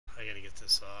get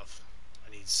this off. I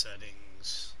need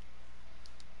settings.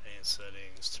 And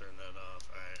settings, turn that off.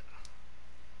 Alright.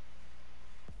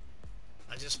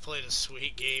 I just played a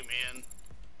sweet game, man.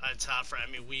 I had top friend.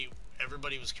 I mean,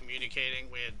 everybody was communicating.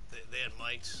 They had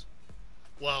mics.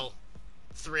 Well,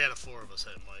 3 out of 4 of us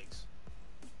had mics.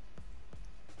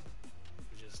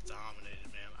 We just dominated,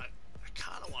 man. I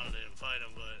kind of wanted to invite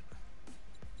him, but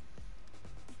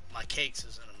my cakes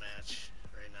is in a match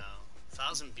right now.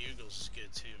 Thousand Bugles is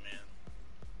good too, man.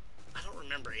 I don't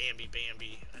remember Ambi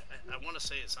Bambi. I want to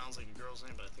say it sounds like a girl's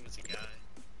name, but I think it's a guy.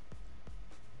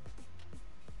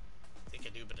 I think I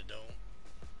do, but I don't.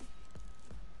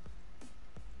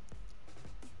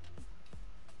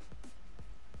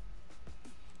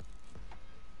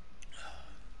 I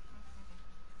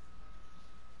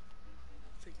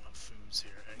think my food's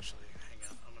here, actually. Hang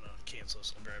on, I'm gonna cancel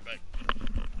this. I'll be right back.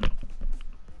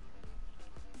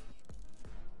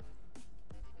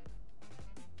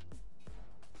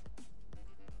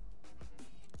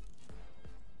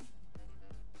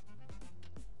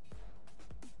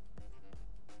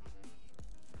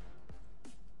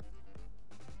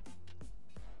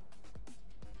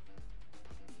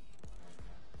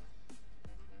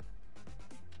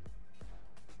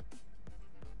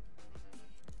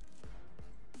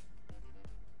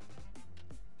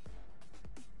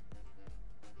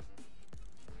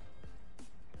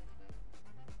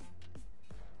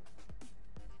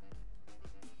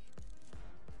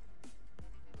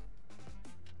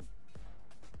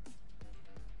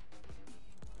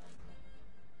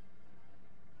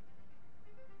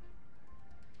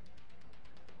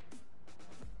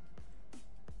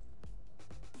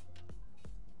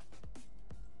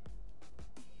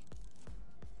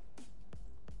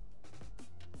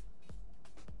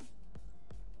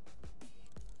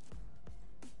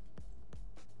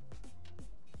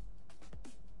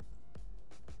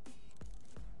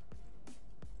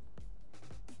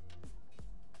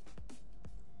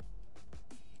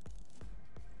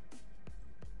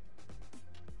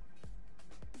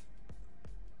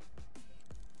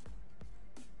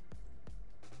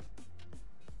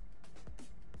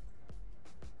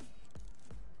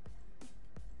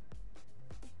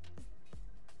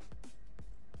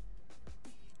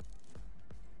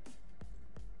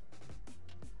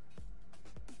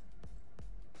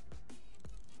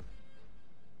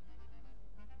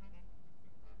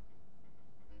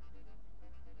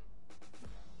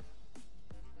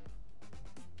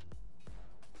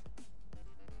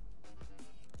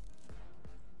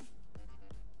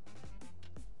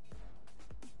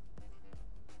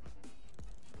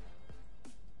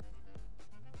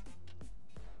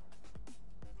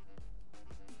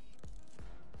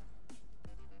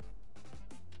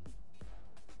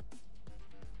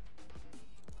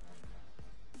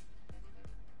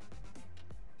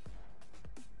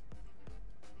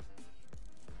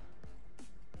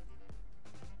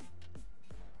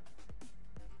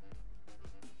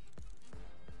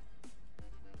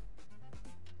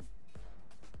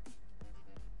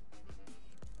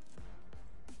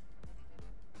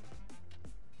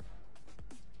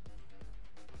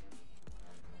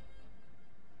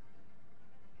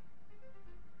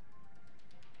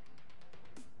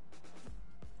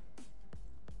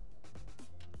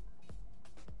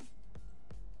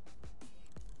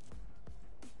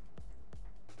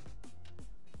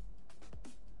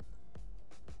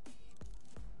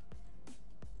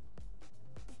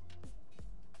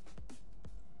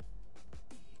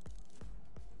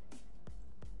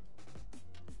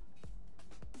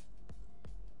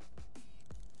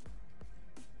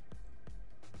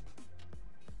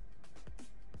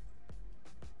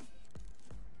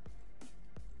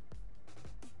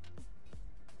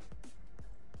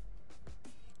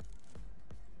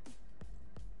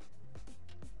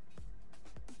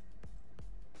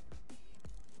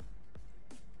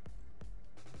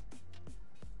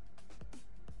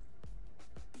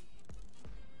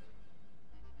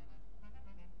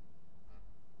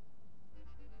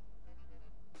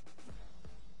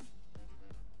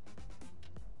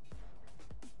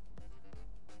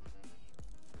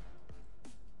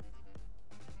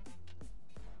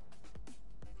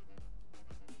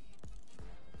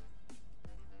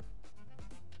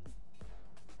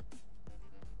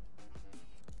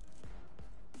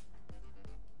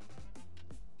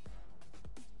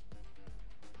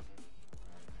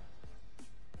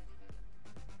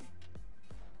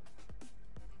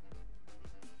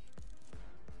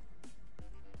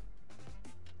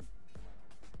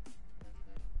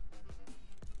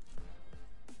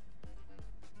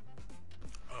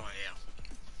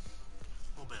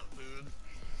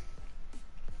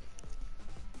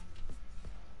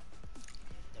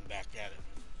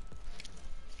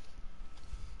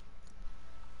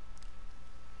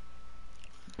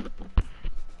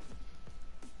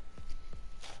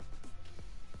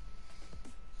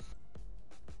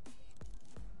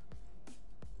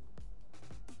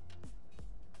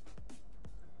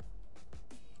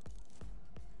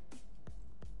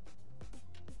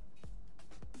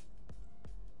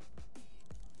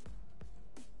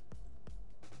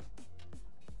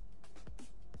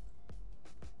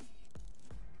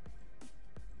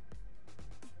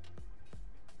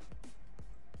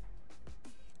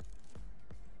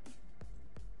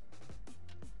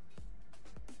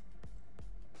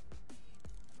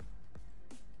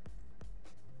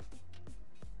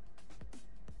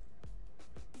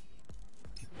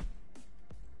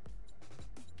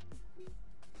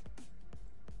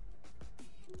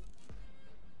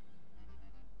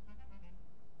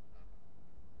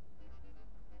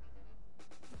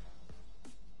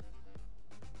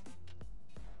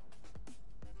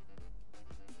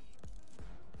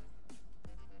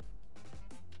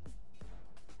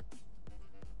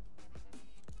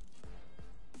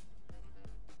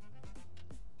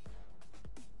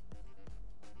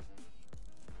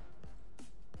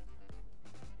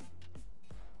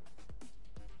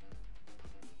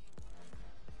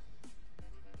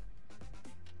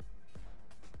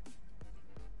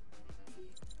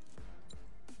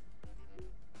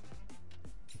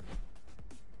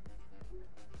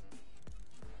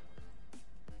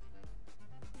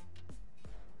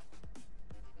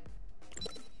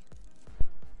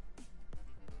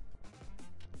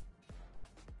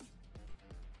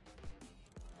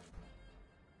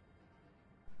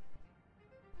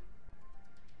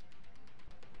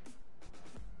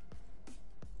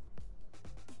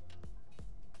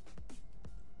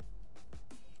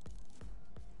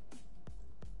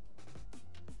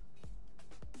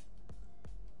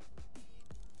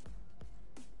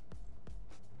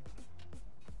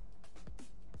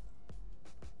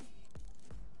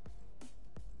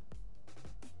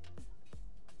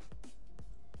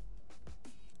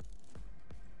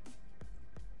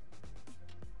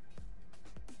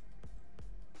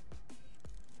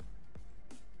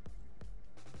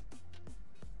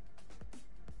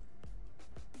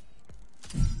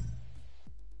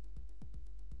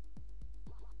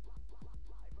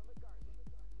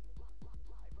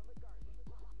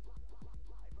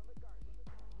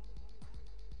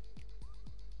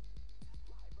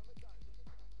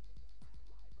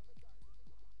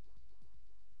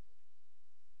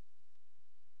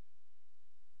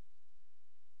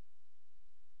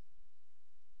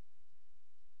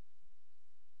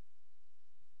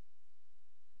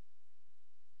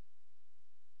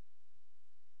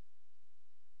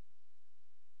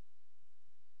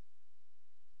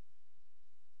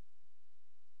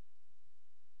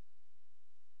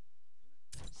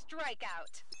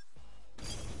 Strikeout.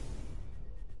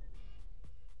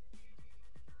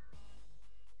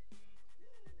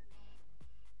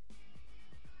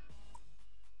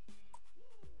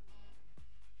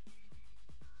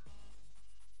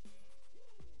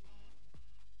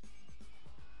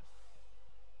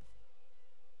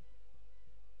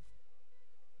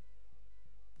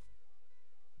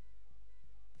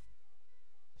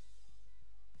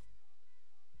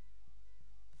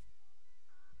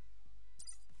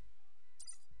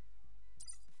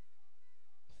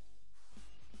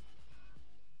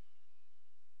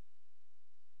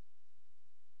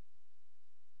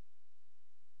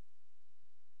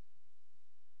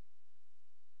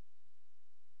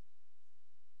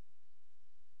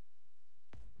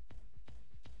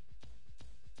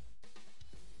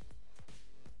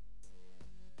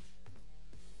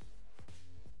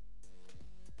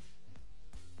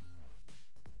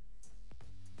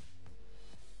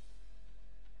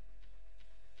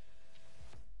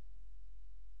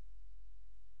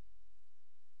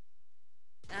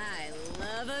 I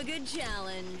love a good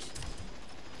challenge.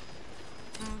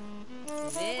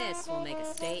 This will make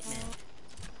a statement.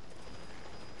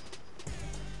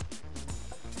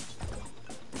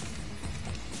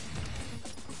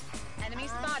 Enemy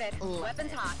spotted.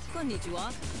 Weapons hot.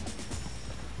 Konnichiwa.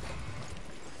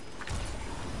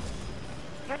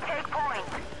 You take point.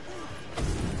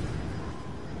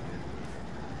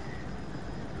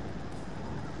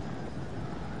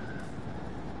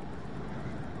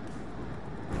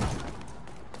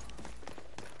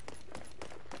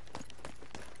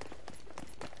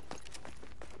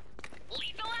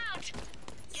 Lethal out!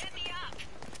 Get me up!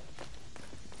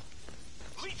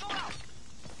 Lethal out!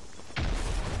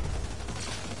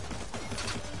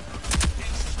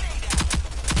 And stay down!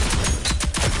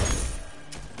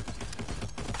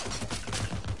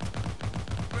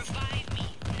 Revive me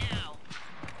now!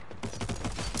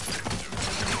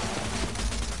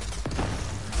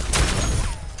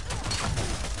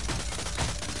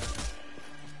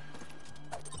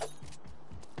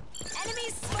 Enemy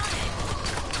spotted!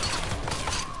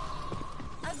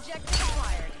 Objective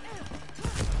acquired.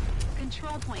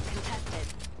 Control point contested.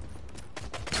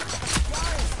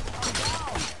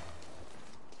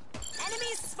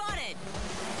 Enemy spotted!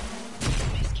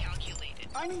 Miscalculated.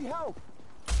 I need help!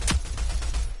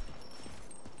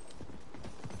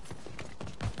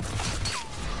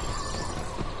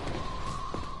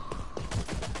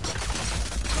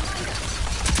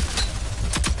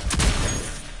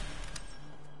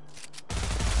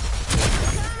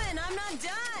 Coming, I'm not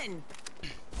done!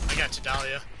 I got you,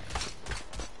 Dahlia.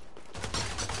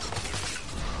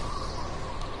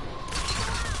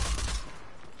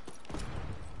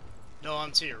 No,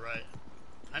 I'm to your right.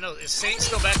 I know. Is Saint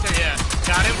still back there? Yeah.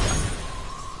 Got him.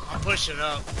 I'm pushing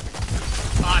up.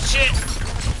 Aw, shit.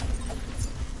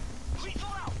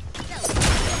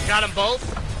 Got them both.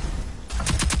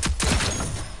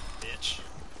 Bitch.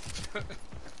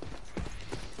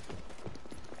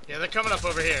 Yeah, they're coming up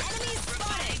over here. Enemy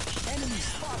spotted! Enemy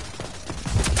spotted!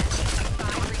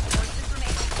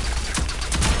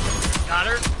 Got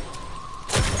her.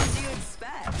 What do you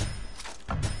expect?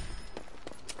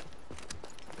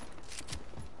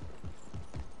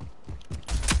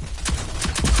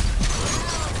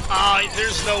 Oh,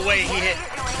 there's no way he hit.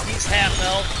 He's half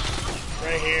health.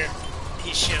 Right here.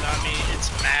 He shit on me. It's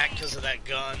Mac because of that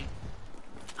gun.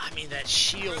 I mean, that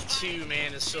shield too,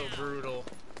 man, is so brutal.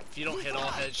 If you don't hit all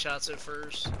headshots at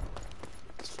first,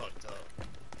 it's fucked up.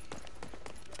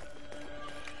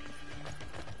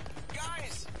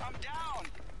 Guys, I'm down!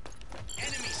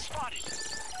 Enemy spotted!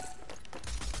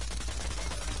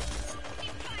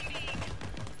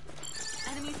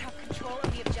 Enemies have control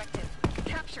of the objective.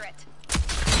 Capture it.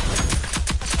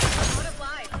 Out of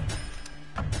life.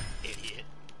 Idiot.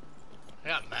 I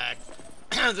got Mac.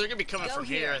 They're gonna be coming Go from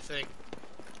here, here. I think.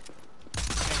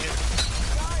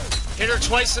 Hit her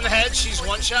twice in the head. She's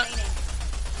one shot.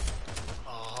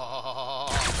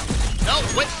 Oh no!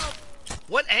 Wait.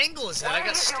 What angle is that? I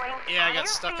got yeah, I got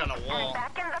stuck on a wall.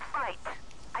 Back in the fight.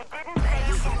 I didn't say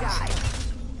you can die.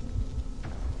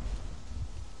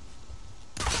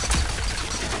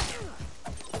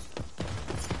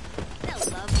 They'll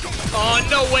love this. Oh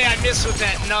no way! I missed with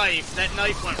that knife. That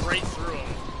knife went right through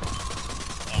him.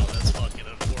 Oh, that's fucking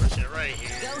unfortunate. Right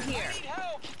here. Go here. Need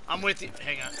help! I'm with you.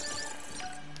 Hang on.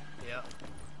 Yeah.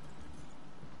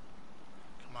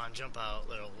 Come on, jump out,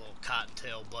 little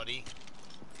cottontail buddy.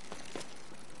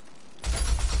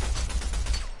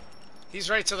 He's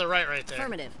right to the right there.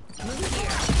 Affirmative. Move here.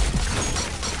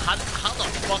 How the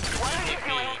fuck did he hit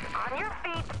me? On your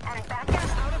feet and back in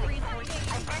out of reinforcement.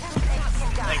 I didn't say you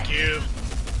can die. Thank you.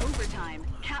 Overtime.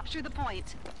 Capture capture the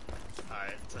point.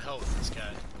 Alright, to hell with this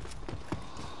guy.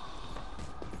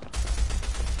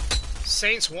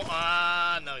 Saints won.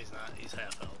 No, he's not. He's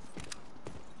half health.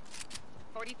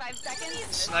 45 seconds.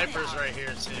 Sniper's right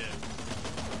here, too.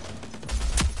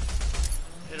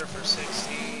 Hit her for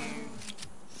 16.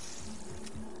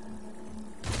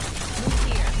 Move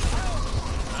here.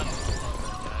 I don't know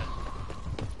that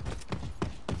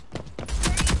guy.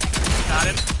 Got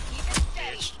him.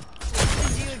 Bitch. What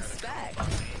did you expect?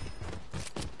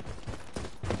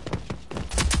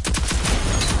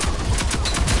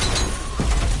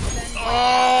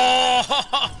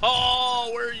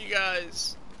 Oh, where are you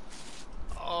guys?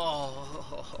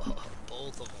 Oh,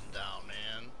 both of them down,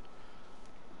 man.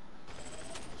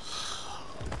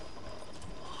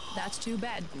 That's too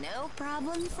bad. No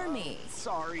problem for me.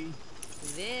 Sorry.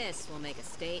 This will make a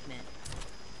statement.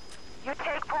 You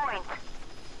take point.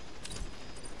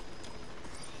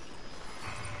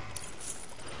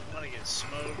 I'm gonna get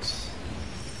smoked.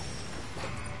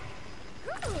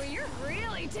 Ooh, you're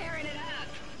really tearing it up.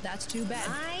 That's too bad.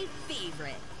 My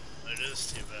favorite. It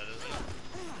is too bad, isn't it?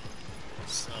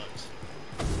 Sucks.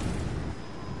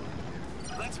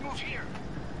 Let's move here.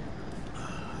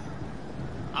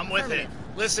 I'm with it.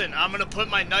 Listen, I'm gonna put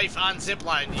my knife on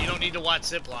zipline. You don't need to watch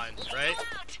zipline, right?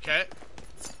 Okay.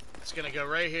 It's gonna go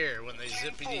right here when they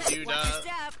zippity doo dah.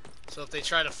 So if they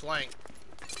try to flank,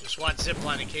 just watch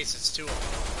zipline in case it's two of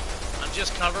them. I'm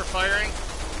just cover firing.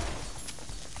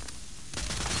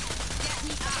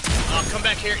 I'll come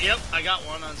back here. Yep, I got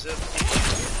one on zip.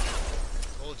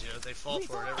 Told you, they fall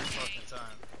for it every fucking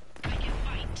time. I can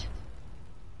fight.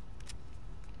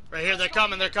 Right here, they're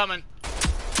coming, they're coming.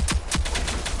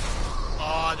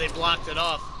 Oh, they blocked it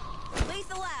off.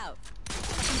 Lethal out.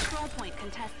 Control point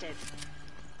contested.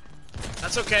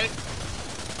 That's okay.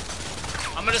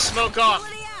 I'm gonna smoke off.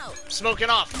 Utility out. Smoking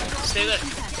off. Stay there.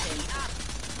 Contested.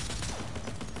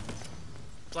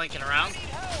 Flanking around.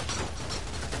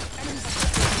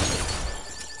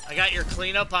 I got your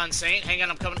cleanup on Saint. Hang on,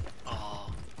 I'm coming. Oh.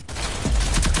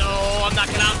 No, I'm not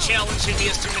gonna out-challenge him. He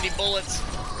has too many bullets.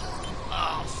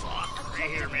 Oh, fuck. Right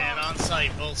here, man. On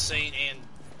site, both Saint and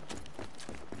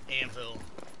Anvil.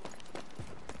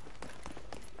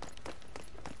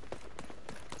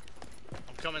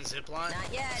 I'm coming zipline.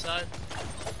 Not yet. Side.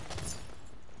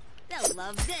 They'll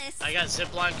love this. I got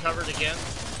zipline covered again.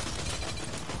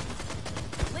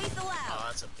 Lethal Oh, out.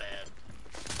 that's a bad.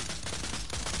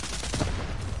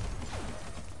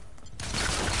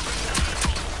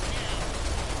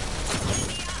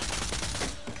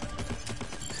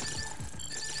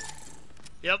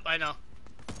 Yep, I know.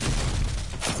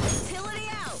 Utility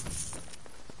out.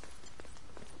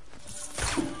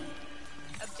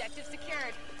 Objective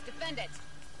secured. Defend it.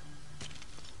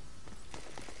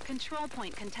 Control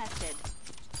point contested.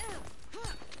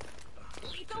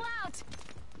 Lethal out.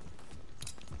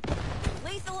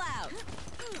 Lethal out.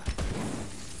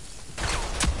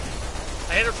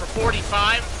 I hit her for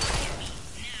 45.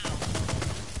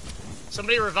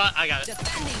 Somebody revive. I got it.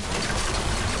 Defending.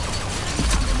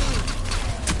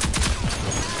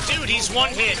 Dude, he's one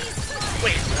hit.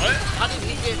 Wait, what? How did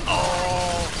he get?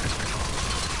 Oh.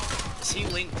 Is he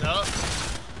linked up?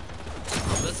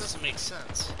 Oh, this doesn't make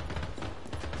sense.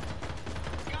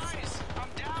 Guys, I'm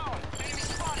down. Enemy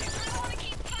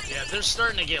spotted. Yeah, they're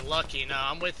starting to get lucky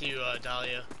now. I'm with you,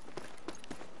 Dahlia.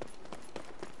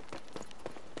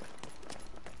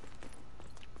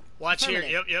 Watch here.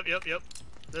 Yep, yep, yep, yep.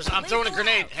 I'm throwing a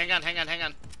grenade. Hang on, hang on, hang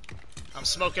on. I'm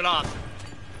smoking off.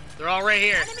 They're all right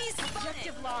here. Enemies spotted.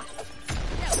 Objective lost.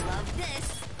 They'll love this.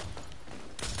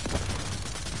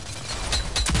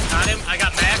 Got him. I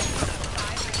got Mac.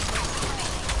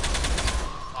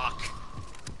 Fuck.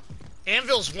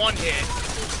 Anvil's one hit.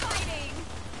 Fighting.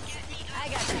 I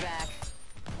got your back.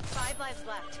 5 lives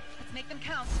left. Let's make them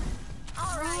count.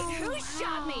 All right, who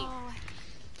shot me?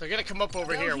 They're gonna come up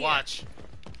over Go here. here. Watch.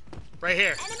 Right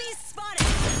here. Enemies spotted.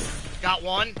 Got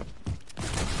one.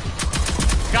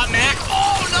 Got Mac.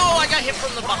 Oh no! I got hit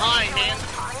from the behind, man.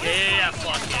 Yeah,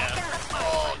 fuck yeah.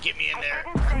 Oh, get me in there.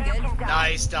 I'm good.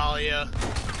 Nice, Dahlia.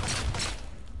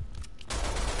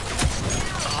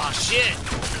 Oh shit!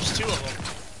 There's two of them.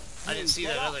 I didn't see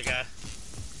that other guy.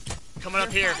 Coming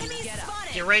up here. Enemies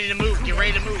spotted. Get ready to move. Get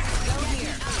ready to move. Go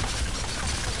here.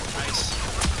 Nice.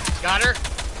 Got her.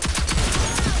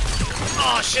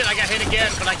 Oh shit! I got hit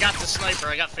again, but I got the sniper.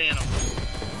 I got Phantom.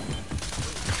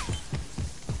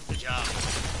 Good job.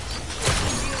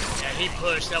 Yeah, he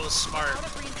pushed. That was smart. Out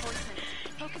of reinforcements.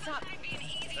 Focus up.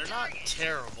 They're not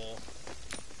terrible.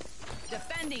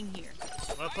 Defending here.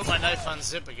 I'm gonna put my knife on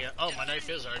zip again. Oh, my knife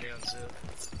is already on zip.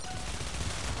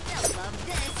 They'll love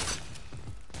this.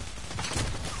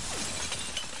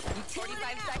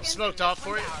 45 seconds. Smoked off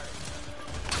for you.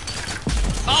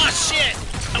 Oh shit!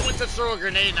 I went to throw a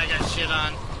grenade and I got shit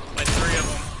on by 3 of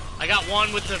them. I got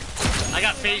one with the. I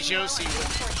got Phase Yossi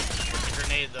with the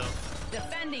grenade though.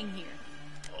 Defending here.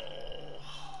 Oh.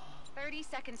 30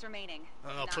 seconds remaining.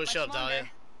 Oh, Not push much up, Dahlia.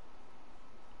 longer.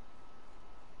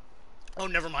 Oh,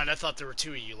 never mind. I thought there were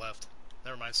 2 of you left.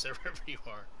 Never mind. Stay wherever you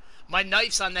are. My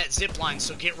knife's on that zip line,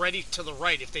 so get ready to the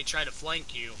right if they try to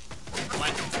flank you.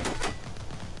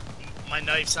 My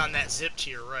knife's on that zip to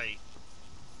your right.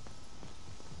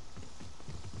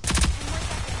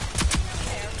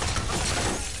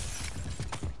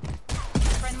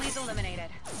 Friendly's eliminated.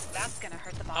 That's gonna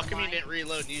hurt the bottom How come you line. didn't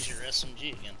reload and use your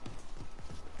SMG again?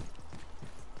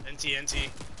 NT.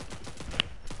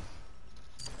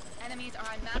 Enemies are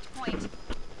on match point.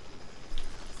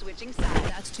 Switching sides.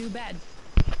 That's too bad.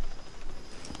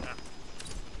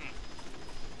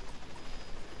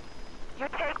 You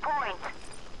take point.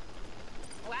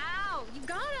 Wow, you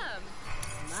got him.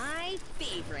 My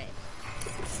favorite.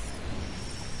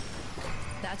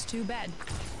 That's too bad.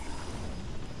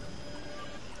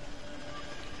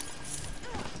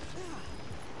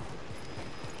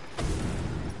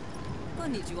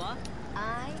 Konnichiwa.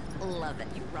 I love it.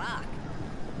 You rock.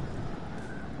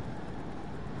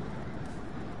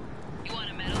 You want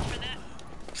a medal for that?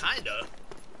 Kinda.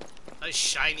 Nice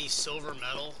shiny silver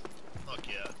metal. Fuck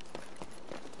yeah.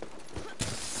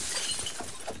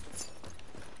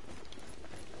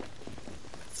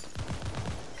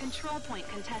 Control point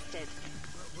contested.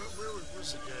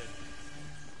 Where's it good?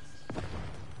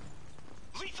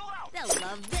 Lethal out! They'll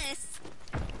love this.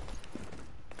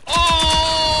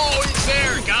 Oh, he's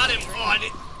there. Got him. Oh, I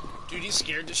didn't. Dude, he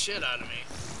scared the shit out of me.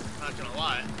 Not gonna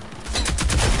lie.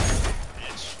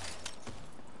 Bitch.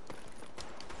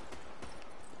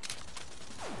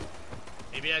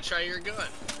 Maybe I try your gun.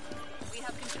 We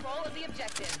have control of the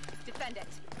objective. Defend it.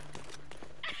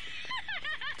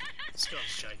 This gun's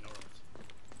ginormous.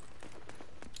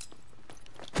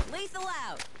 Lethal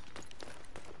out.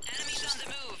 Enemies on the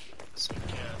move. Some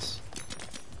gas.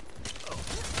 Oh.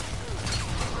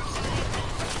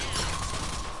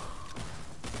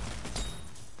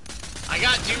 I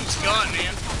got dude's gun,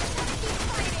 man.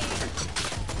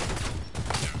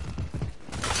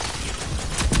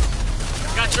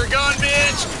 Got your gun,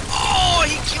 bitch! Oh,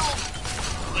 he killed.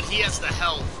 But he has the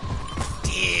health.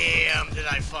 Damn, did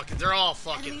I fucking. They're all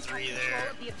fucking Enemies have 3 control there.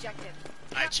 of the objective.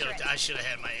 I Capture it. should have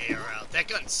had my AR out. That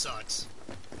gun sucks.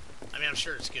 I mean, I'm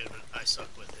sure it's good, but I suck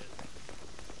with it.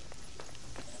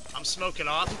 I'm smoking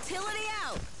off. Utility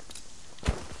out.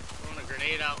 Throwing a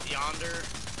grenade out yonder.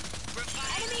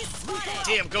 Enemy spotted.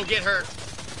 Damn, go get her.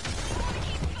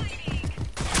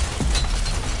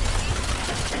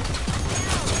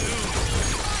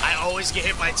 I always get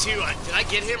hit by 2. Did I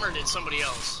get him or did somebody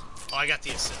else? Oh, I got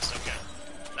the assist. Okay.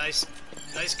 Nice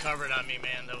covered on me,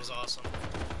 man. That was awesome.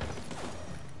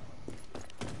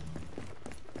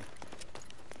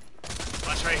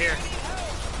 Watch right here.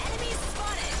 Enemy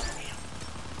spotted.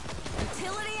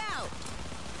 Utility out.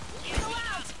 Lethal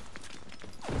out.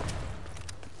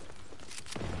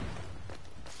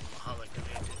 How that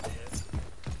grenade didn't hit.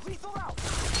 Lethal out!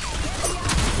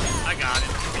 I got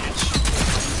it, bitch.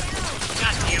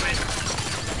 God damn it.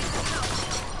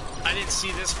 I didn't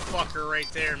see this fucker right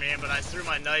there, man, but I threw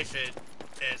my knife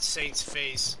at Saint's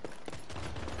face.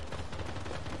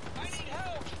 I need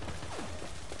help!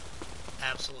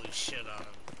 Absolutely shit on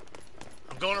him.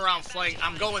 I'm going around flank.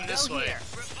 I'm going this way. Here.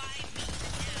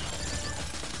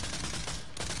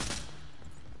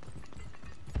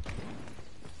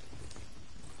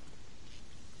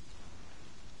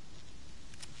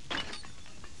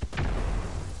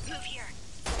 Move here.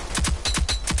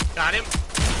 Got him.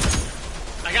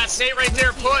 I got Saint right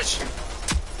there. Push.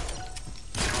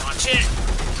 Watch it.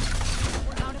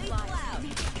 We're out of lives.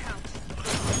 Need to count.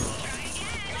 Try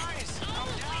again! Guys, I'm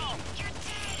down! You're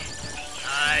dead!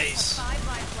 Nice. 5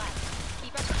 lives left.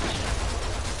 Keep up the pressure.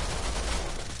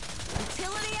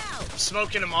 Utility out.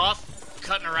 Smoking him off.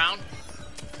 Cutting around.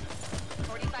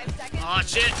 45 seconds. Oh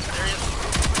shit. There he is.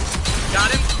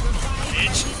 Got him.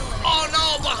 Bitch. Oh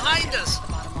no, behind us.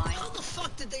 Bottom line. How the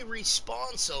fuck did they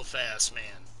respawn so fast, man?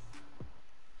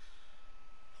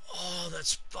 Oh,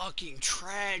 that's fucking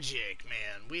tragic,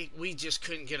 man. We just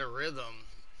couldn't get a rhythm.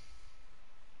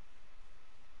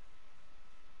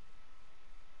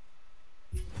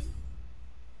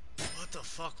 What the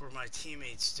fuck were my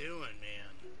teammates doing,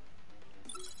 man?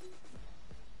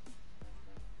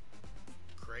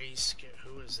 Grace,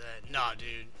 who is that? Nah,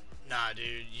 dude. Nah,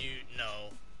 dude.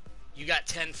 No. You got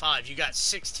 10-5. You got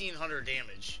 1,600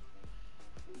 damage.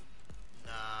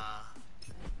 Nah.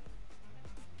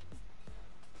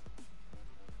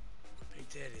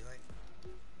 Daddy, like...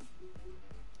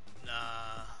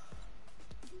 Nah.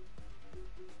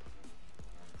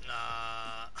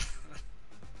 Nah.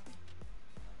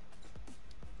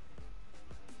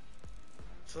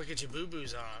 Let's look at your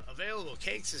boo-boos on. Available.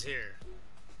 Cakes is here.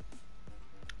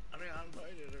 I mean, I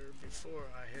invited her before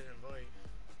I hit invite.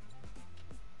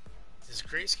 Is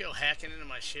Grayscale hacking into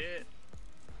my shit?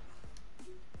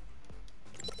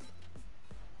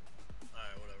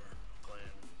 Alright, whatever. I'm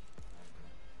playing.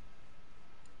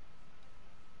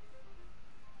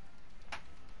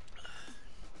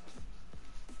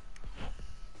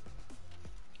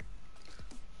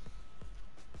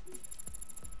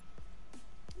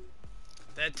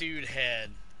 That dude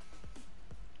had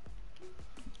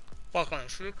fucking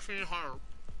 1,600.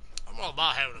 I'm all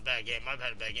about having a bad game. I've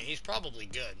had a bad game. He's probably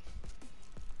good.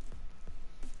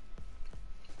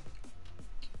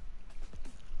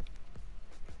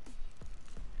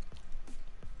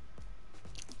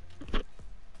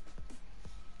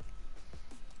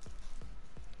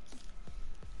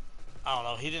 I don't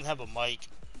know. He didn't have a mic.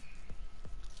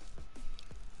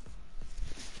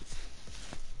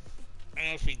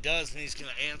 And if he does, then he's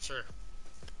going to answer.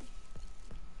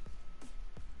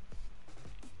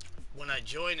 When I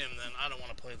join him, then I don't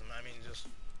want to play them. I mean, just,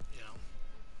 you know.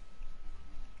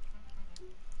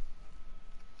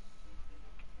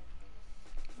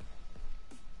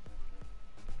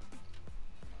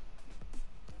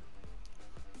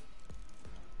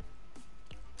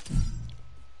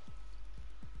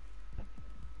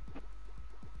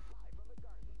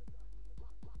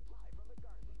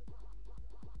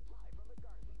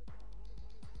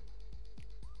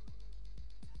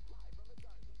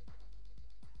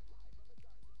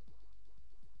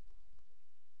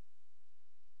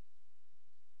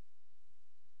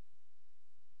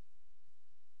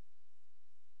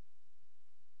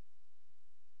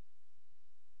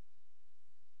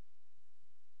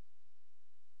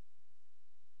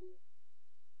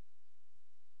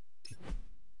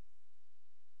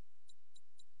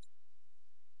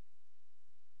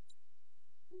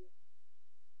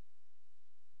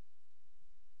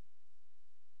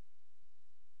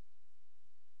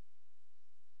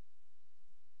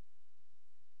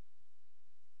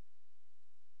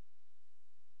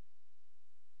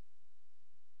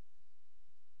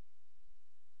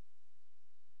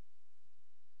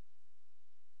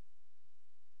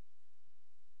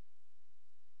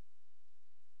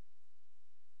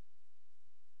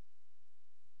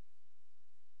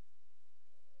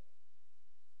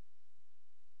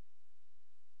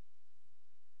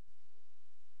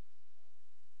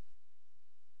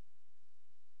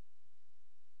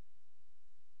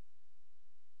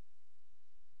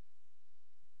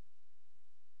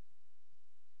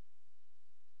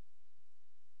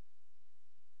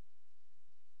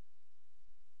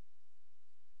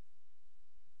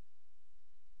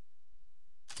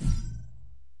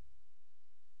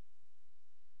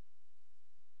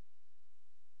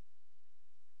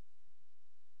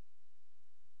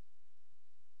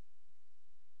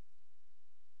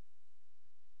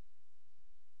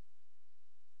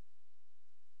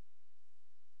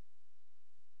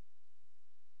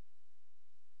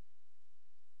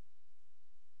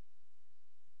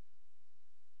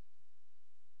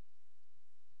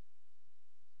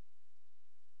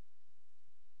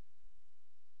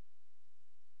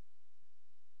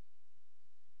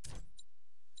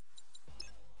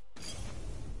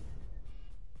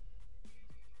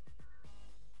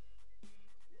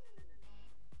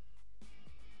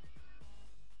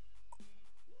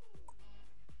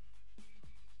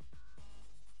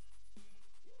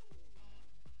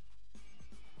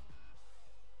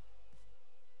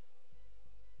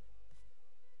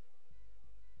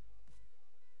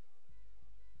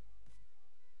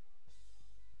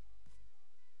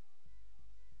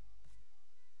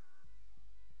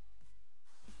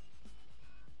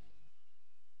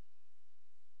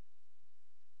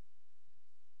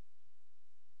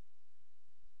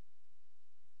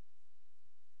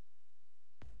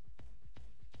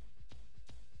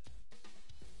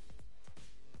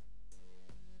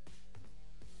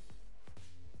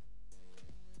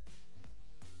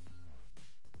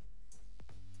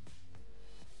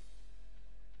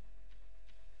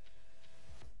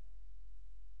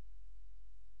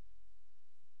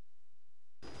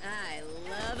 I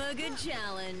love a good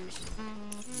challenge.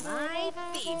 My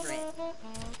favorite.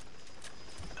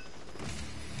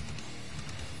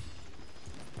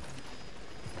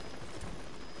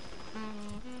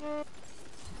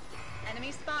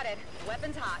 Enemy spotted.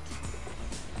 Weapons hot.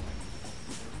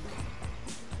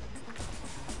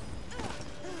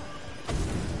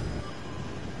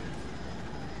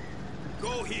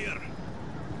 Go here.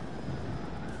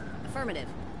 Affirmative.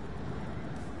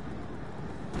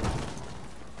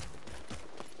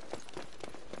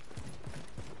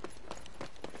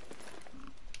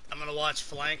 I'm gonna watch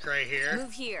flank right here.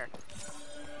 Move here.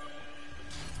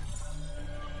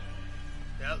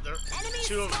 Yep, there.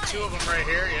 Two of them right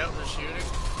here. Yep, they're shooting.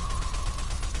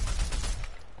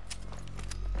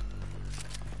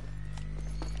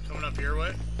 Coming up your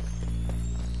way.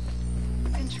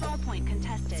 Control point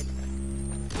contested.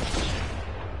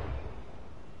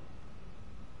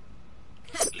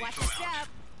 Watch your step.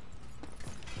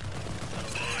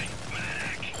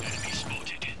 Enemy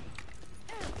spotted.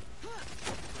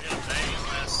 Yeah, banging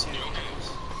last two games.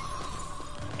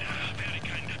 Very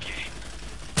kind of you.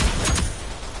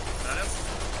 Got him?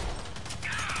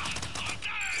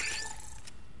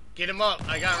 Get him up.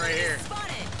 I got right here.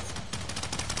 Spotted.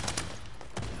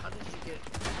 How did you get...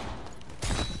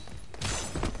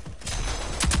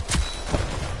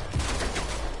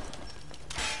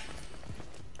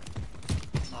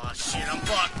 Oh shit, I'm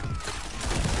fucked.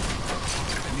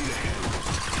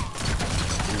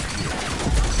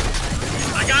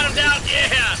 I got him down,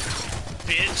 yeah!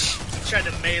 Bitch. Tried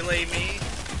to melee me.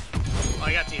 Oh,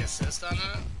 I got the assist on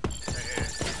that? Right here.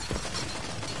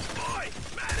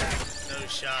 No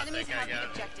shot, Enemies that guy have the got me.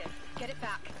 objective. Get it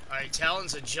back. Alright,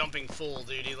 Talon's a jumping fool,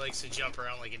 dude. He likes to jump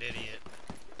around like an idiot.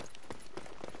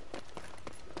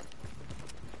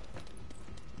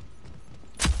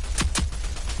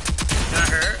 Got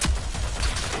her.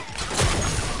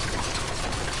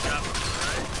 Shot from the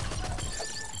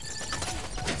right.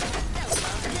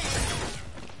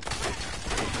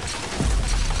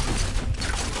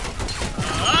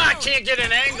 I can't get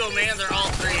an angle, man. They're all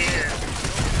three here.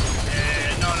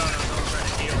 No, don't try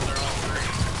to heal. They're all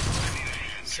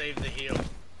three. Save the heal.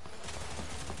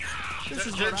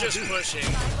 They're just pushing.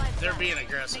 They're being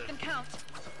aggressive. Make them count.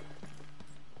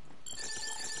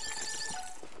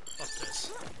 Fuck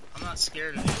this. I'm not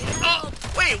scared of these. Oh,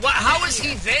 wait, what? How is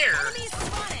he there? Enemies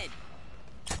spotted.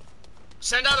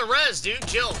 Send out a res, dude.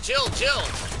 Jill. This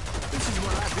is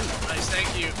what I do. Nice, thank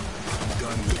you.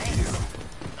 Done with you.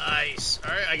 Nice.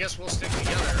 Alright, I guess we'll stick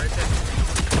together right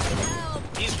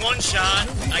there. He's one shot.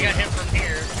 I got hit from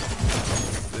here.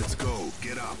 Let's go.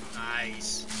 Get up.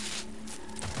 Nice.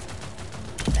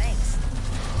 Thanks.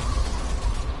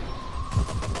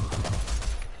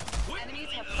 Enemies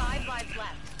have 5 lives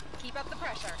left. Keep up the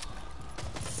pressure.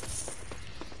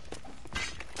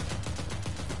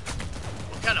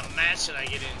 What kind of match did I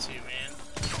get into, man?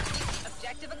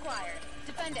 Objective acquired.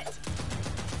 Defend it.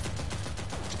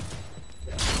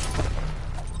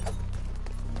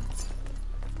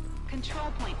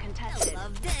 Control point contested.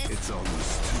 Love this. It's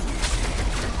almost too easy.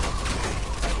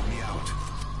 Help me out.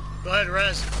 Go ahead,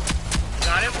 res.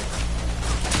 Got him.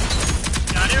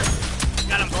 Got him.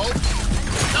 Got them both.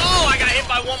 No, I got hit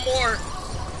by one more.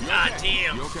 God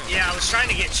damn. You okay? Yeah, I was trying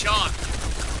to get chalk.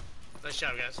 Nice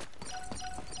job, guys.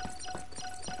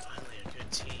 Finally a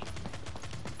good team.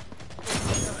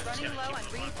 Running low on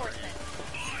reinforcements.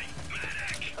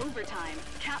 Overtime.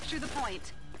 Capture the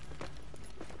point.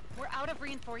 We're out of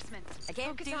reinforcements. I can't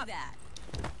Focus do up. that.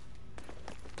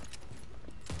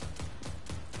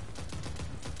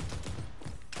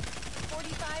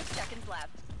 Seconds left.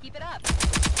 Keep it up.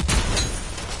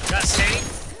 Got Saint.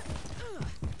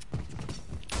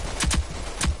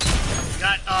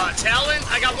 Got Talon.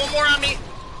 I got one more on me.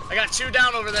 I got 2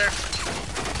 down over there.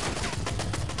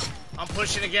 I'm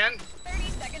pushing again. 30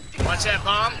 seconds to Watch that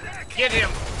bomb. Get him.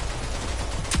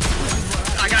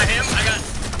 I got him.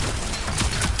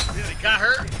 Got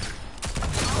her.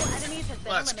 All enemies have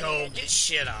been Let's go. eliminated. Get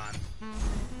shit on.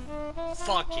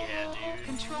 Fuck yeah, dude.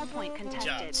 Control point Good job,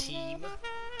 contested. team.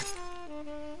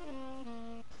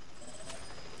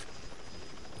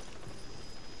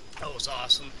 That was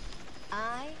awesome.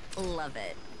 I love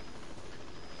it.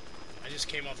 I just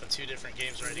came off of 2 different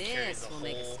games ready to carry This the will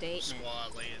make a whole statement.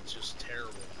 squad late. It's just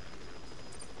terrible.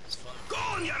 It's fun. Go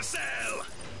on yourself!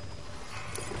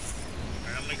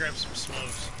 Alright, I'm gonna grab some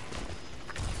smokes.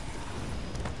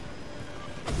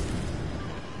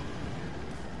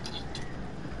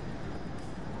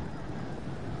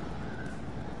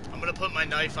 I'm gonna put my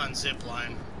knife on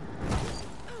zipline.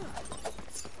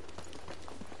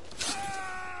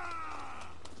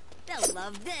 They'll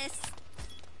love this.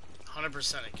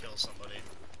 100% it kills somebody.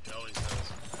 It always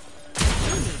does.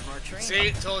 You need more training.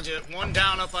 See, told you. 1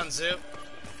 down up on zip.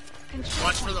 Control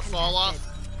Watch for point the fall off.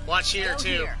 contested. Watch here, Go too.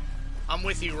 here. I'm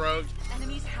with you, Rogue.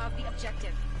 Enemies have the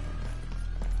objective.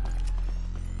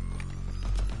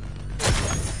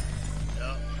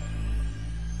 Yep.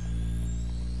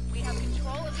 We have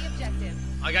control of the objective.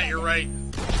 I got your right.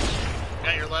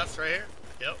 Got your left right here.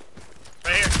 Yep.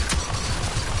 Right here.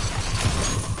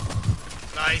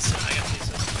 Nice. I got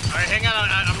pieces. Alright, hang on.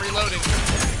 I'm reloading.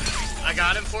 I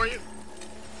got him for you.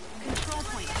 Control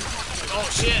point detected. Oh,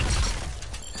 shit.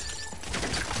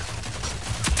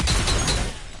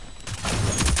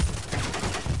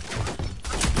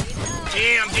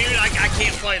 Damn, dude. I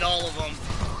can't fight all of them.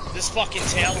 This fucking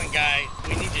Talon guy,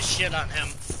 we need to shit on him.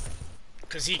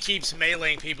 Because he keeps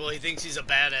meleeing people. He thinks he's a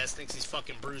badass. Thinks he's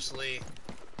fucking Bruce Lee.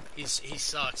 He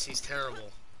sucks. He's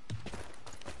terrible.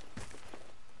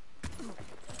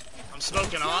 I'm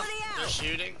smoking off. They're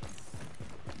shooting.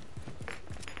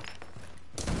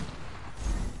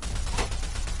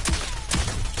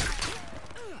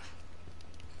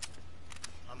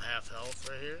 I'm half health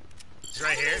right here. He's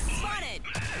right here.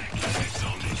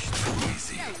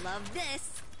 They'll love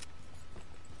this.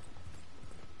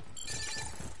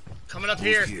 Coming up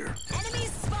here.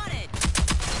 Enemies spotted.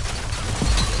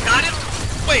 Got him.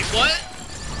 Wait, what?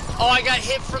 Oh, I got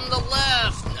hit from the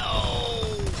left. No.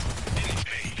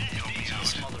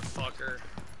 This motherfucker.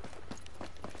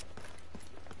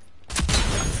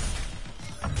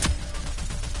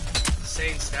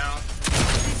 Saint's down.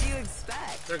 What did you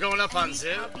expect? They're going up on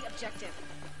Zip. The objective.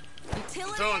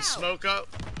 Utility Throwing out. smoke up.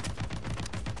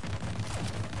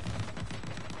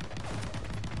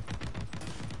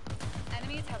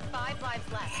 Enemies have 5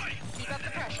 lives left. Keep up the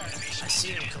pressure. I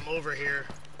seen him come over here.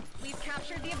 We've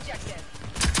captured the objective.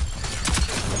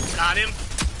 Got him.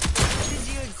 What did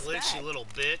you expect? Glitchy little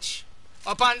bitch.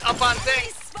 Up on thing.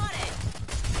 Enemies spotted.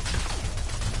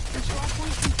 Control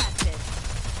point contested.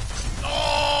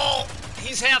 Oh,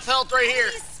 he's half health right here.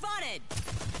 Enemies spotted.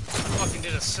 Fucking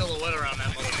did a silhouette around that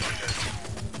motherfucker.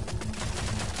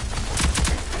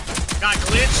 Got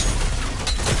glitch.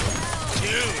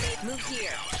 Dude. Move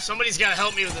here. Somebody's gotta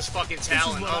help me with this fucking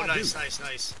Talon. Oh, nice, nice,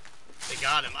 nice. They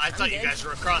got him. I thought you guys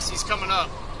were across. He's coming up.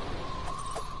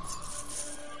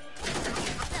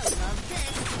 They'll love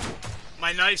this.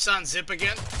 My knife's on Zip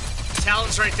again.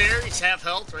 Talon's right there. He's half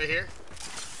health right here.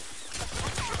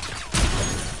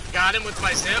 Got him with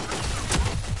my Zip.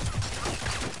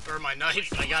 Or my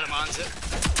knife. I got him on Zip.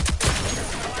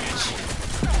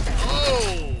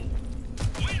 Oh!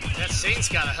 That Saint's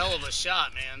got a hell of a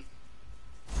shot, man.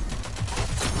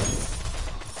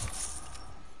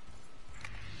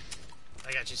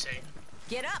 I got you, Saint.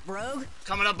 Get up, rogue.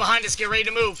 Coming up behind us. Get ready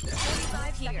to move.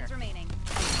 45 seconds remaining.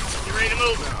 Get ready to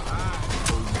move.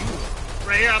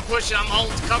 Right here, I'm pushing. I'm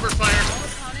holding cover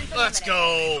fire. Let's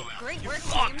go. Great work,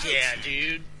 Fuck team. yeah,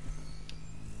 dude.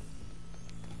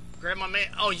 Grab my man.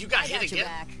 Oh, you got I hit got your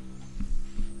again.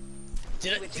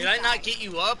 back. Did I not get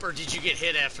you up, or did you get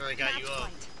hit after I got you Match up?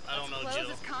 point. I don't know, Close Jill.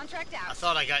 this contract I out.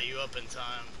 thought I got you up in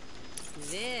time.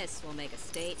 This will make a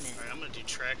statement. Alright, I'm gonna do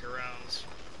tracker rounds.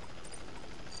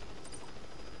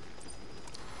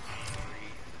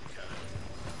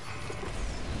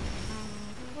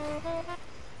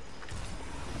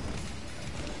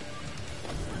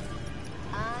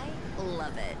 I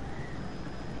love it.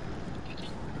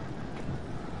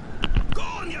 Go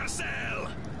on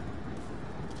yourself!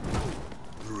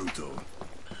 Brutal.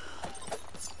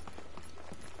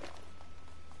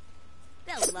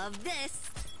 They'll love this.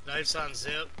 Knife's on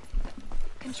Zip.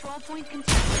 Control point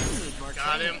contested. Need more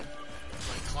Got him. training.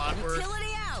 Like clockwork.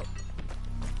 Utility out.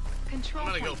 Control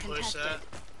I'm gonna point go push contested. that.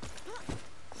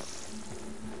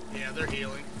 Yeah, they're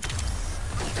healing.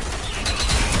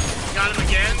 Got him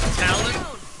again. Talon.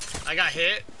 I got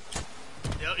hit.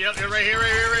 Yep, you're right here,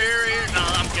 right here, right here, right here. No,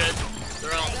 I'm good.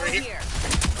 They're all Go right here. here.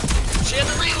 She had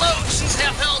to reload. She's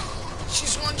half health.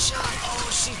 She's one shot. Oh,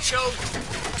 she choked.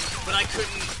 But I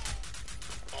couldn't.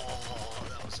 Oh,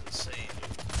 that was insane.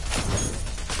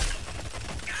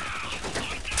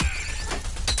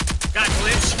 Got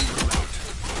glitch.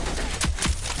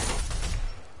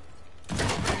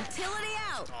 Utility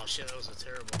out. Oh shit, that was a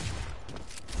terrible.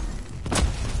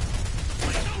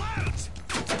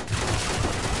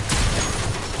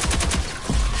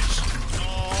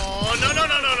 Oh no no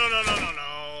no no no no no no no.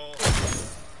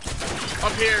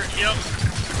 Up here, yep.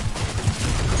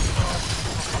 Oh,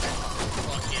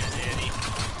 fuck yeah, Daddy.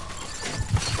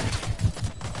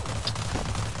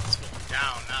 Let's go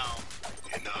down now.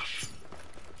 Enough.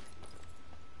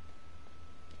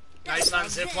 Nice on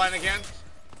zipline again.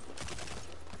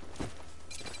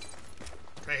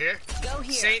 Right here. Go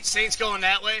here. Saint's going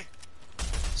that way.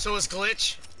 So is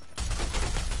Glitch.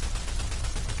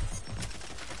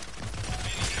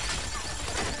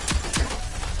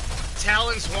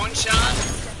 Talon's one shot.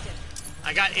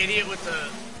 I got Idiot with the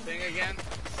thing again.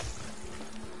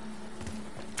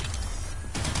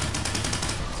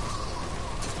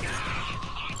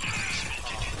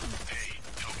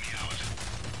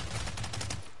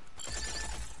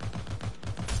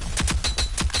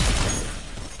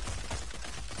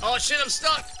 Oh shit, I'm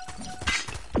stuck.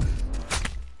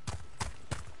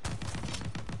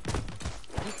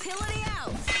 Utility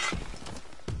out.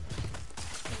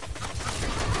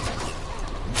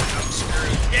 I'm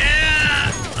screwed.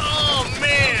 Yeah! Oh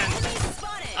man! Enemy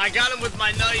spotted. I got him with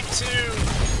my knife too.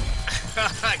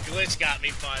 Glitch got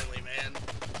me finally, man.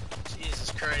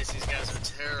 Jesus Christ, these guys are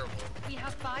terrible. We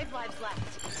have 5 lives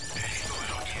left.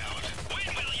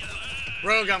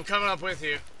 Rogue, I'm coming up with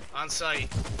you. On site.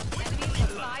 Enemies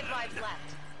with 5 lives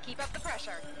left. Keep up the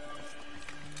pressure.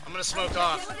 I'm gonna smoke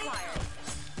off. Acquired.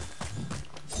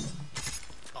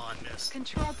 Oh, I missed.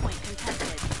 Control point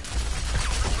contested.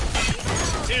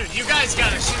 Dude, you guys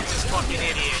gotta shoot this fucking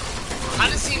idiot. How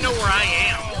does he know where I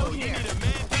am? Oh, you need a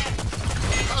man back?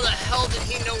 How the hell did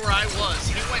he know where I was?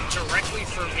 He went directly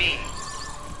for me.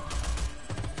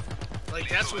 Like,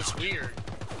 that's what's weird.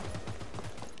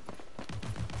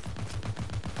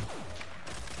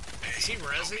 Is he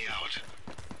rezzing?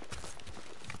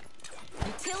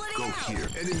 Utility Go out. here.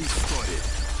 Enemy spotted.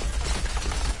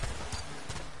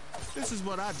 This is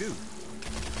what I do.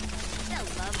 They'll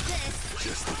love this.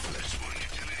 Just the flesh one.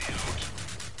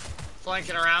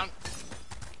 Flanking around.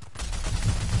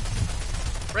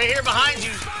 Right here behind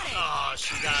you. Oh,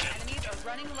 she got it. Enemies are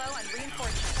running low on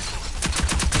reinforcements.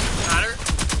 Got her.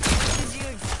 What did you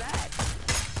expect?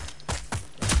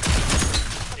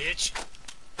 Bitch.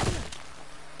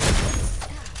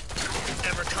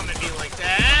 Never come at me like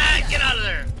that. Get out of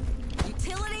there.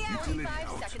 Utility out. 45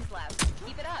 seconds left.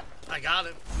 Keep it up. I got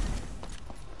him.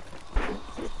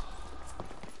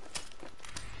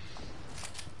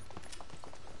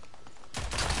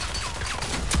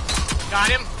 Got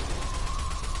him.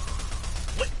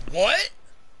 What?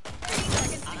 30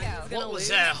 seconds to go. What was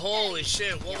that? Holy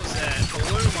shit, what was that?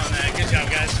 Balloon on that. Good job,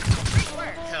 guys. Great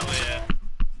work. Hell yeah.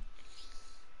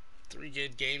 3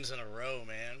 good games in a row,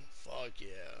 man. Fuck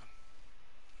yeah.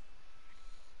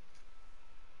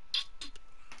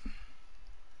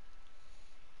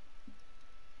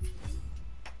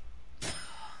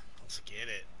 Let's get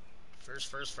it.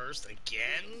 First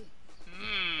again?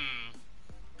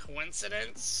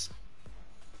 Coincidence?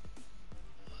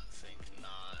 I think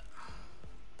not.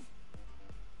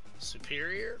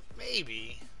 Superior?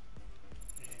 Maybe.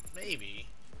 Maybe.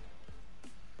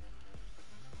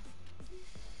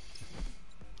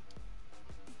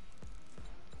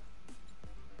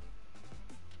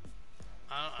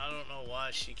 I don't know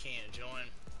why she can't join.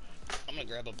 I'm gonna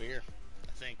grab a beer,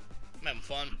 I think. I'm having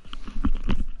fun.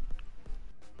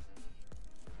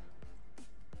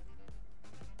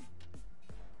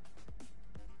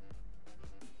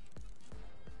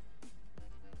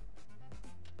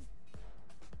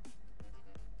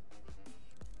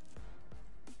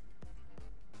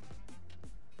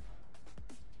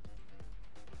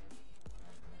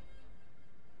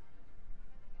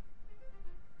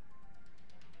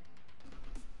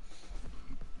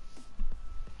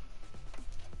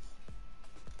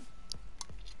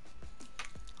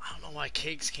 I don't know why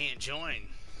Cakes can't join.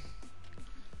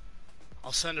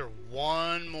 I'll send her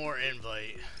one more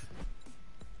invite.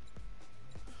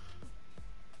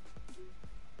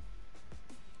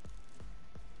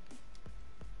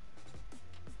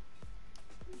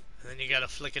 And then you gotta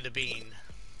flick of the bean.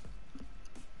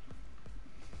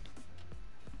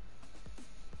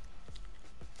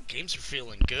 Games are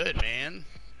feeling good, man.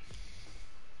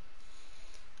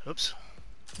 Oops.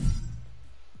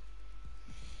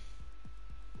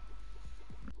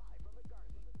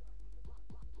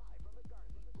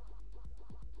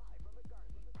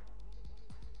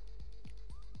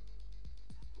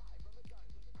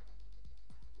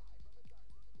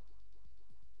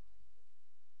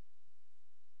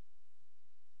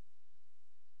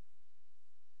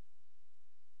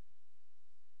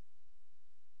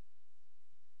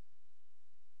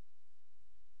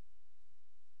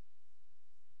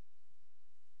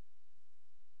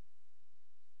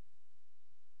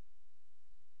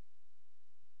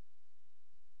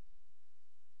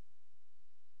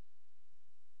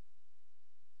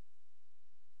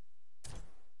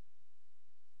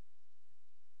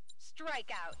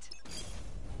 Strikeout.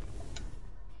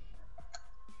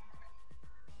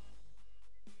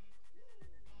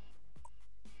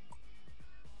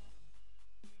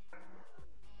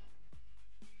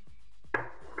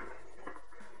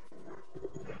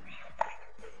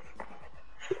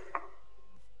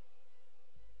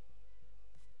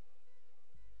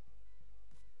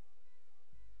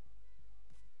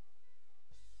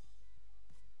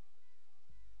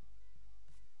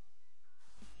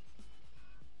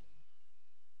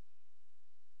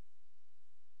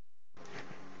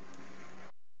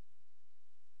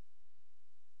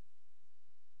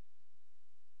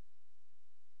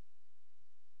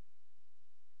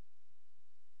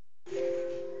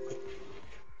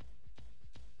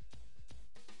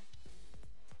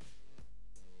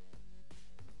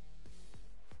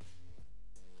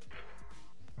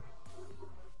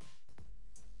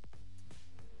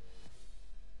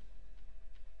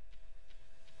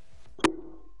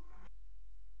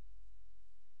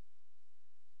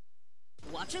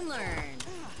 Watch and learn.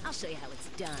 I'll show you how it's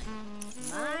done.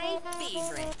 My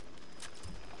favorite.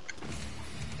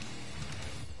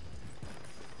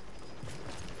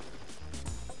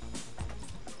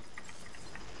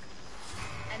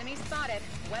 Enemy spotted.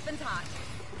 Weapons hot.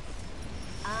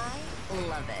 I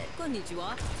love it.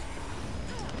 Konnichiwa.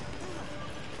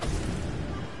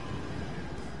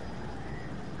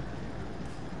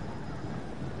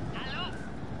 Hello?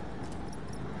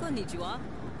 Konnichiwa.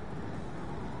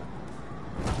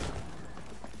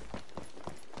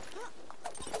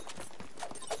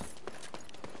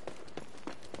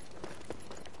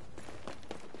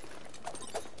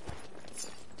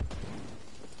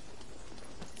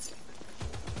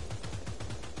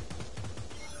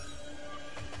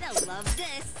 They'll love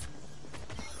this.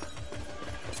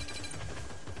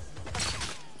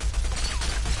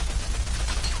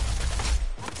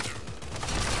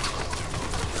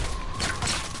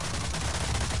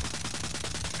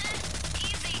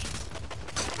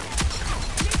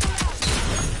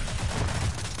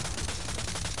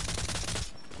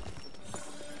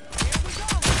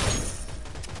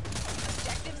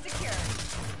 Objective secure.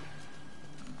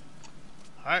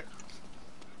 Alright.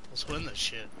 Let's win this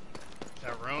shit.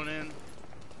 Got Ronin.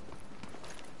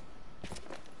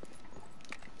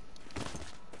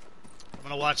 I'm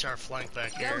gonna watch our flank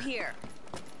back Go here. here.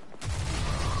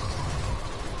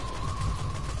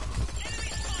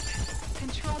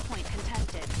 Control point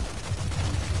contested.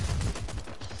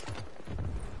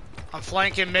 I'm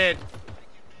flanking mid.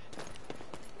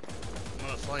 I'm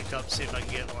gonna flank up, see if I can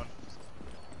get one.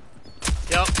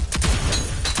 Yep.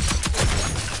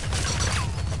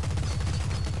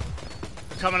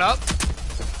 They're coming up.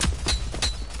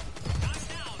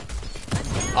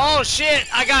 Oh shit!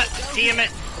 I got. Damn it.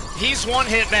 He's one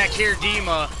hit back here,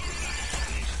 Dima.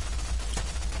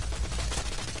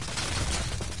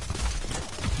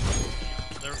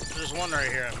 There's one right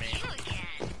here at me.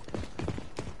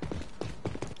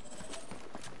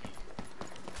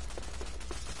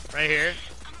 Right here.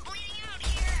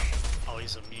 Oh,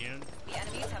 he's immune. The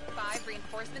enemies have 5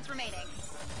 reinforcements remaining.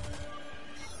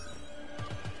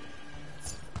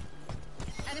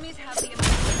 Enemies have the ability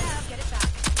to get it back.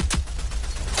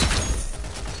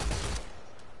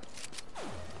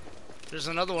 There's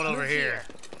another one over Move here.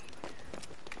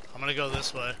 I'm gonna go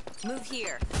this way. Move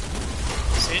here.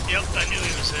 See? Yep, I knew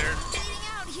he was there. Getting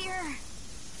out here.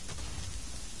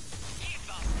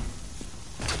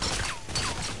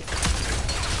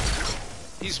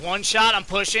 He's one shot. I'm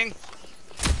pushing.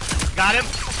 Got him.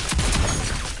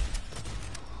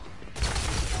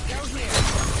 Go here.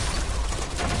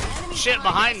 Shit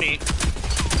behind me.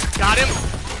 Got him.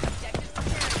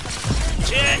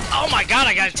 Shit. Oh my god,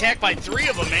 I got attacked by 3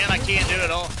 of them, man. I can't do it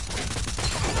all.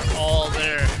 They're all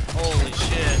there. Holy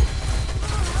shit.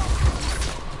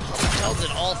 How the hell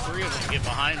did all 3 of them get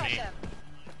behind me?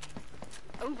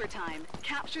 Overtime.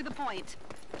 Capture the point.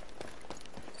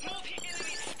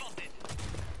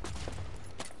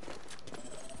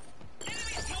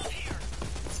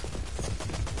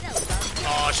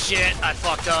 Oh shit, I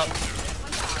fucked up.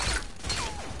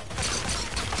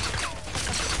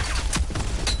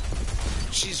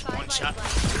 She's one shot.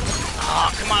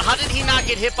 Oh, come on. How did he not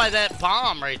get hit by that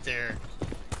bomb right there?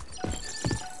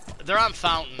 They're on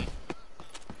Fountain.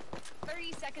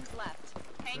 30 seconds left.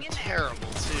 Hang in there.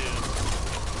 Terrible, too.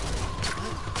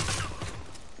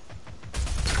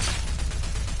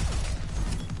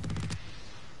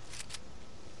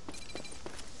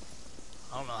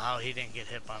 I don't know how he didn't get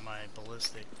hit by my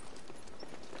ballistic.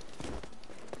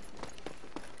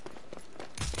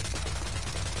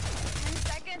 10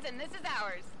 seconds and this is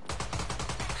ours.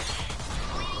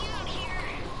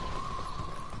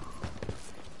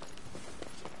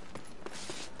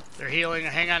 They're healing.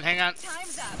 Hang on, hang on.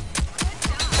 Time's up. Good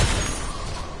job.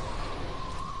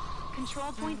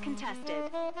 Control point contested.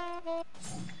 Good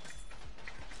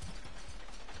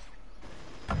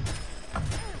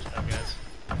job, guys.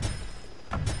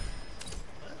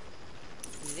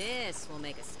 This will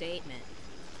make a statement.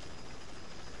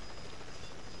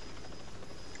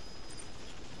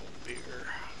 Beer.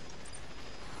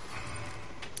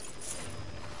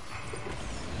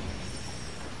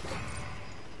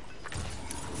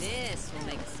 This will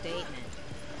make a statement.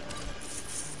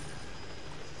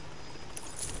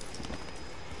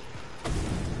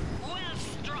 Well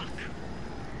struck.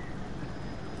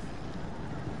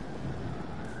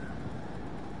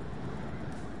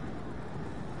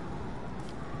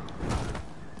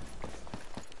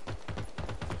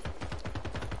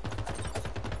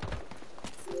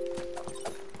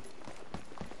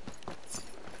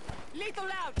 Lethal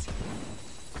out!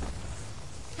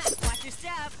 Watch your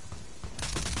step.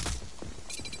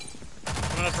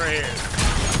 Coming up right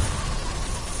here.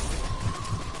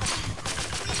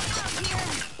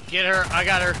 Get her. I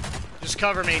got her. Just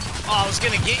cover me. Oh, I was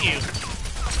gonna get you.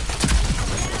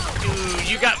 Dude,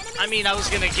 you got... I mean, I was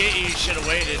gonna get you. You should have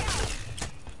waited.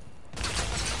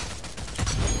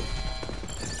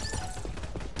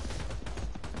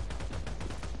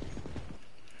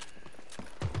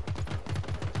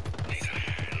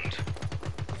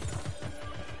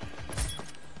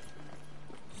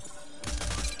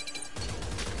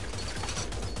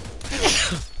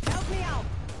 Help me out.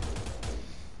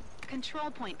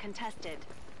 Control point contested.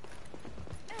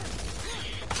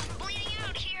 Bleeding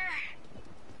out here.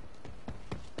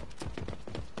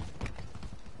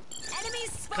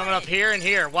 Enemies spotted. Coming up here and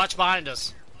here. Watch behind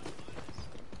us.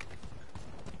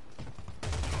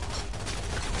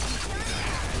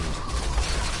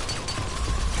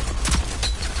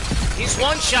 He's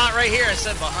one shot right here. I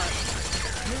said behind.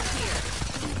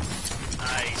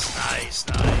 Nice, nice,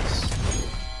 nice.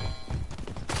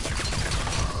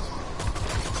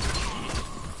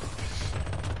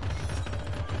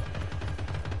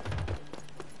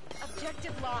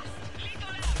 Objective lost.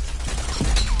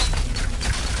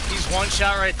 He's one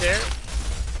shot right there.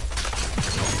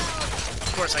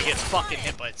 Of course, I get fucking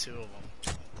hit by two of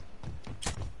them.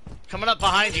 Coming up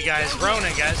behind you guys.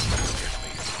 Ronin, guys.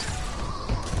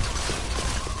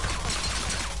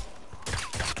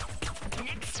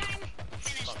 Next time,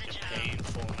 finish the Fucking job.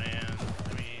 painful, man.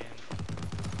 I mean...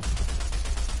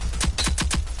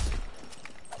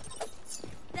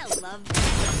 They'll love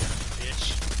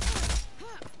Bitch.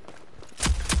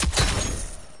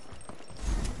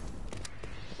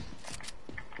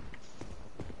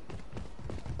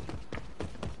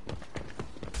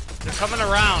 They're coming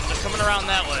around. They're coming around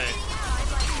that way.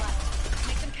 5 lives left.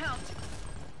 Make them count.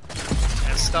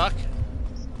 And stuck.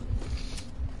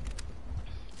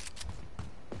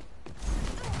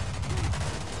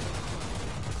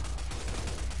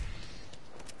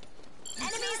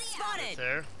 Enemies spotted.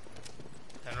 There.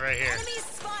 And right here. Enemies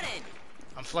spotted.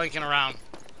 I'm flanking around.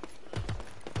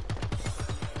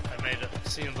 I made it.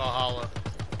 See him Valhalla.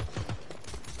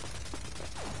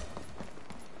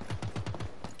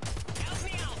 Help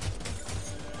me out.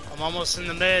 I'm almost in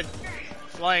the mid.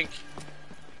 Flank.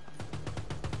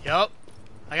 Yup.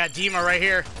 I got Dima right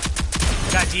here.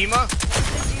 Got Dima.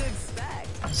 What did you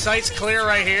expect? Sight's clear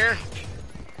right here.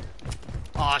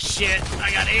 Aw, shit.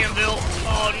 I got Anvil.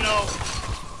 Oh, no.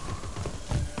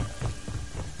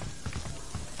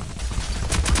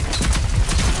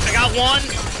 I got one.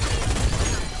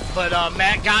 But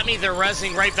Matt got me. They're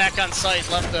rezzing right back on site.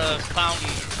 Left the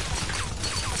fountain.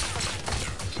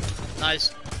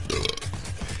 Nice.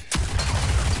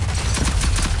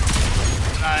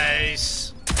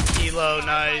 Nice. Kilo,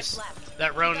 nice.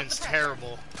 That Ronin's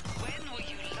terrible. When will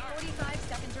you learn? 45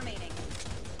 seconds remaining.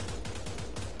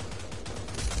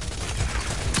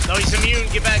 No, he's immune.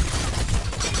 Get back.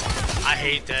 I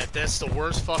hate that. That's the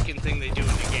worst fucking thing they do in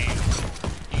the game.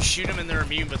 You shoot them and they're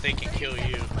immune, but they can kill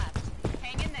you. Left.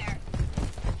 Hang in there.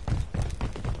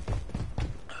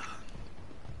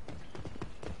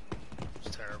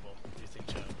 It's terrible. What do you think,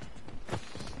 Joe?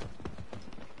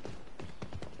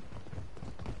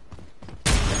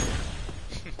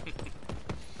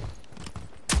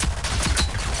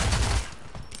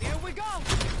 Here we go.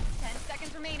 10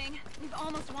 seconds remaining. We've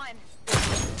almost won.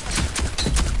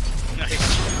 Nice.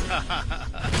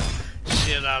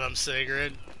 Shit on him,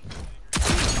 Sigrid.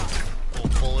 Little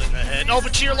bullet in the head. Oh,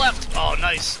 but to your left. Oh,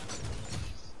 nice.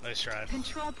 Nice try.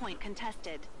 Control point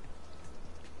contested.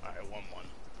 Alright, 1-1.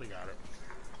 We got it.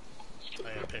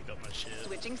 I gotta pick up my shit.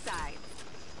 Switching sides.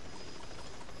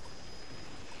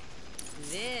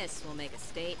 This will make a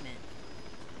statement.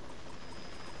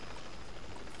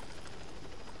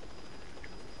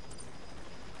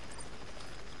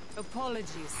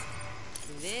 Apologies.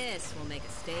 This will make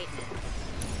a statement.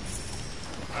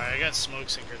 Alright, I got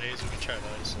smokes and grenades. We can try to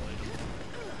isolate them.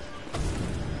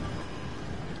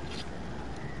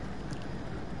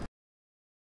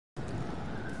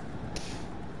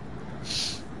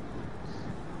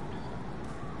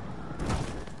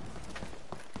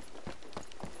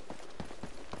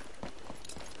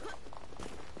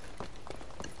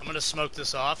 I'm gonna smoke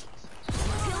this off.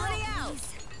 Utility out.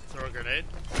 Throw a grenade.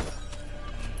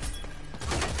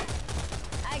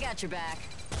 I got your back.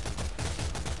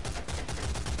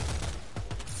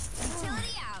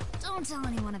 Utility out. Don't tell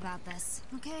anyone about this,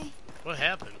 okay? What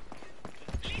happened?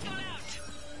 Lethal out.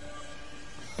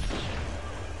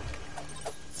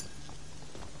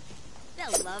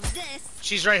 They'll love this.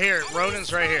 She's right here. Enemies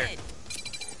Ronin's right here. spotted.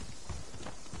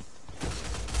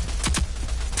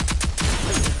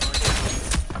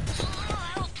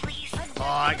 Oh, please. Oh,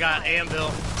 I got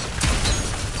Anvil.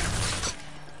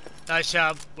 Nice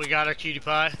job. We got our cutie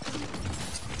pie.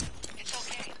 It's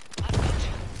okay.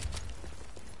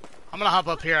 I'm gonna hop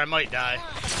up here. I might die.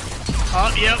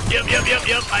 Oh, yep.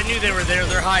 I knew they were there.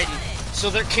 They're hiding. So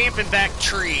they're camping back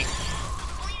tree.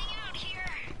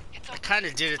 I kind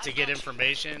of did it to get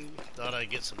information. Thought I'd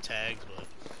get some tags, but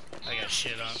I got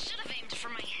shit on. Should have aimed for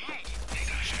my head.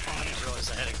 Oh, I didn't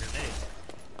realize I had a grenade.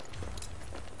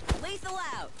 Lethal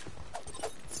out.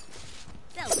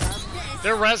 They'll love this.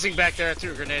 They're rezzing back there. I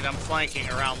threw a grenade. I'm flanking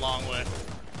around long way.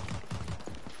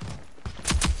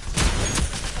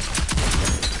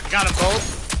 Got them both.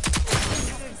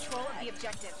 Control the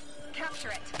objective. Capture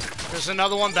it. There's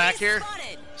another one back here.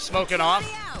 Spotted. Smoking off.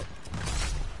 Out.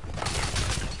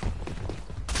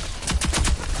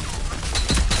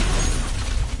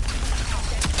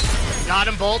 Got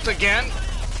him both again.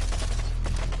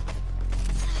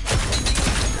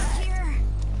 Here.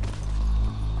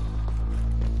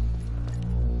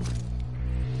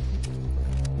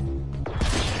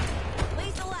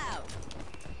 Lethal out.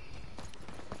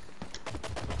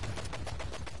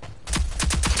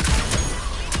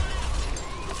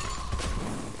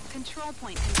 Control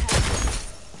point contested.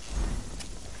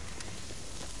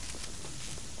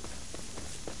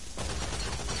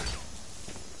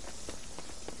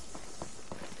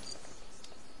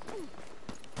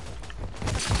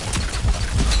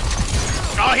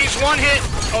 Oh, he's one hit.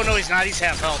 Oh, no, he's not. He's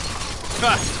half health.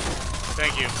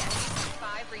 Thank you.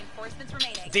 5 reinforcements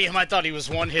remaining. Damn, I thought he was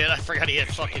one hit. I forgot he had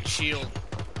fucking shield.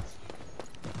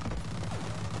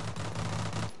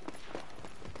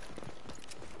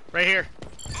 Right here.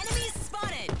 Enemies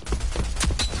spotted.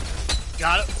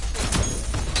 Got it.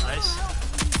 Nice.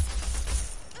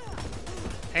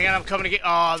 Hang on, I'm coming to get...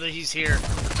 Oh, he's here.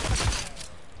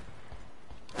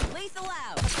 Lethal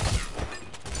out.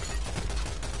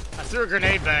 I threw a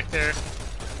grenade back there.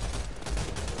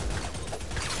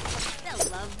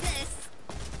 They'll love this.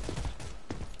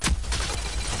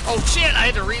 Oh, shit, I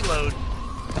had to reload.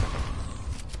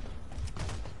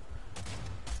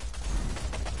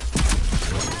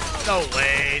 No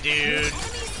way, dude. Enemies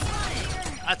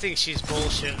spotted. I think she's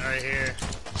bullshitting right here.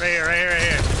 Right here.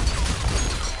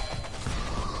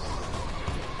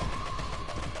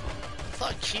 I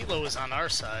thought Kilo was on our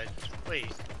side. Wait.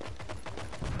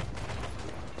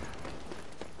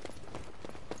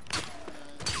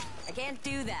 I can't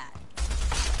do that.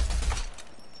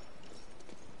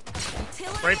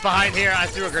 Utility Right behind here, I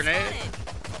threw a Enemies grenade. spotted.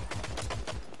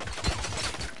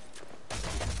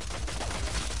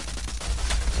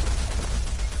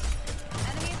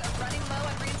 Enemies are running low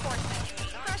on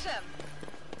reinforcements. Crush them.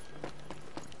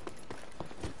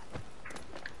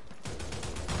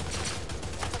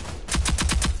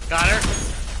 Got her.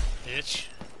 Bitch.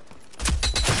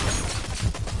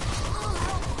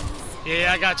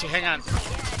 Yeah, I got you. Hang on.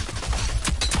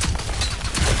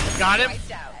 Got him.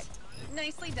 Wiped out.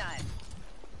 Nicely done.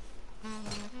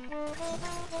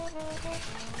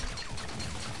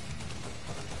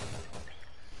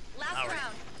 Last Now we're,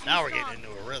 round. now we're getting into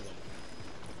a rhythm.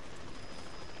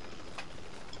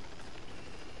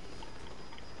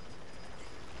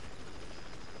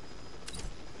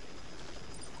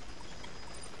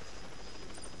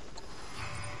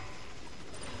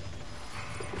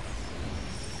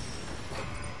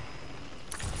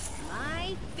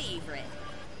 My favorite.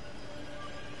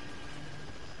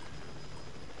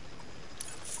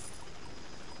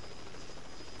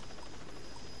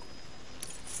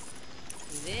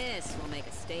 This will make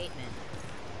a statement.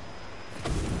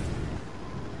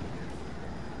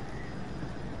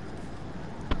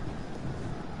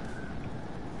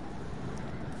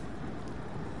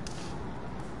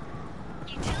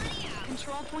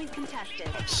 Control point contested.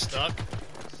 I'm stuck.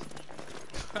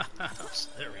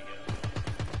 There we go.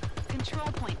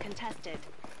 Control point contested.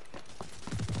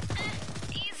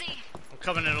 Easy. I'm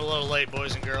coming in a little late,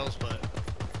 boys and girls, but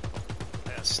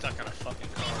I got stuck on a fucking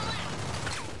car.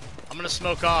 I'm gonna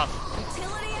smoke off.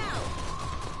 Utility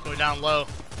out. Go down low.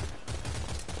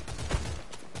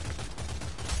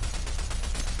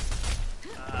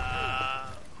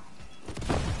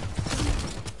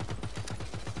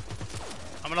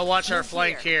 I'm gonna watch our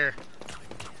flank here.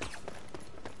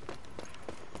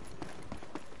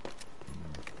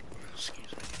 Excuse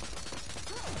me.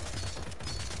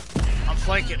 I'm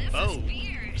flanking. Oh,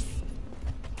 Fierce.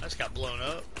 I just got blown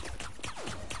up.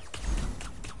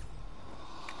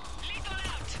 Lethal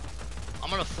out. I'm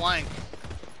gonna flank.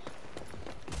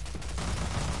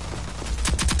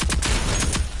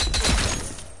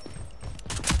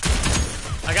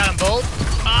 I got them both.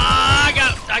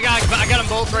 I got them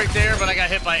both right there, but I got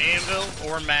hit by Anvil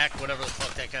or Mac, whatever the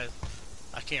fuck that guy.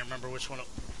 I can't remember which one.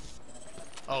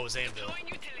 Oh, it was Anvil. Join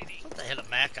utility. What the hell, a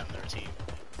Mac on their team?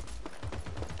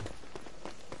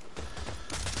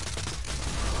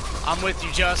 I'm with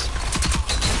you, Just.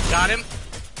 Got him.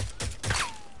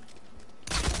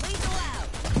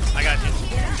 I got you.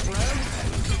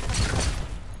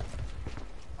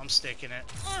 I'm sticking it.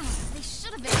 They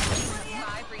should have been.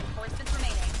 5 reinforcements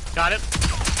remaining. Got him.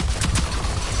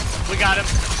 We got him.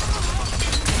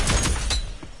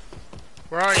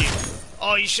 Where are you?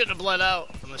 Oh, you shouldn't have bled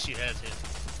out. Unless you had to.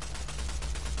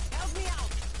 Help me out.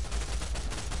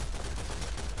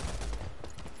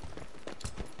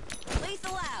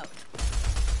 Lethal out.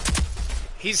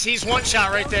 He's one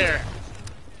shot right there.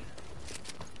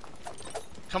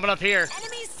 Coming up here.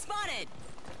 Enemies spotted.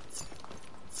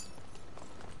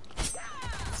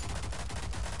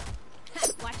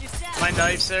 Watch your step. My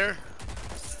knife's there.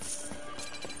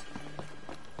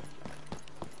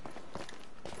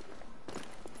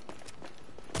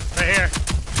 Right here.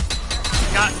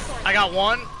 I got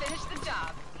one. Finish the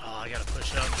job. Oh, I gotta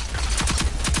push up.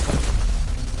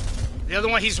 The other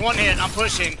one, he's one hit. I'm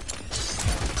pushing.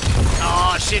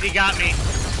 Oh shit, he got me.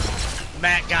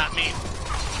 Matt got me.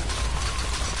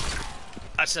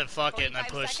 I said fuck it and I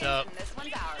pushed up. And this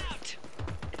one's ours.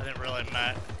 I didn't realize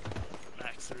Matt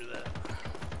threw that.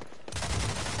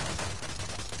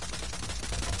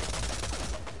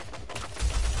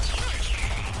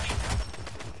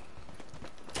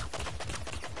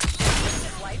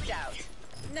 Wiped out.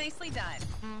 Nicely done.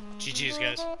 GG's,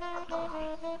 guys.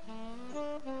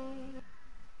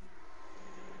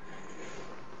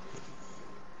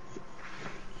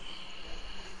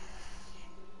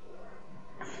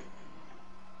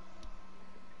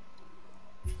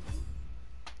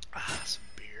 Some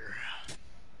beer.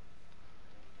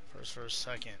 First,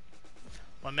 second.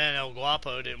 My man El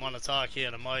Guapo didn't want to talk. He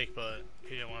had a mic, but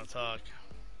he didn't want to talk.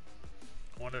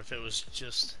 I wonder if it was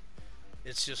just...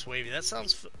 It's just wavy. That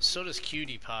sounds... So does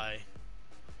Cutie Pie.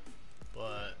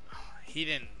 But... He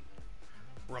didn't...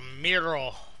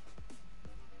 Ramiro.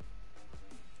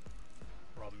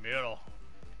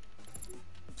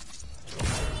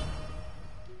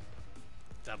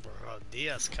 Dabro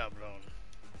Diaz, cabrón.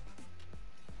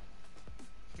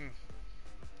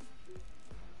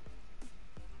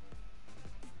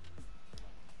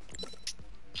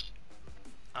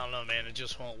 I don't know, man. It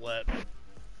just won't let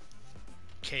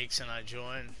Cakes and I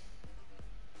join.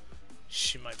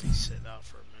 She might be sitting out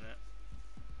for a minute.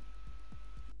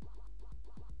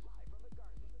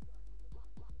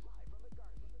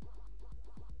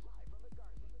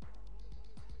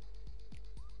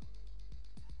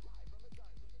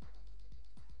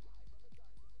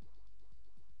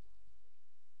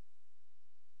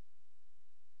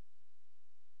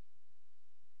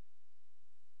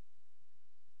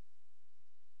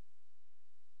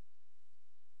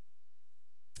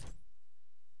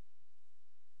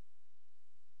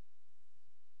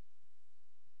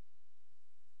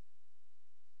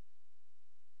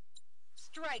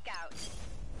 Strikeout.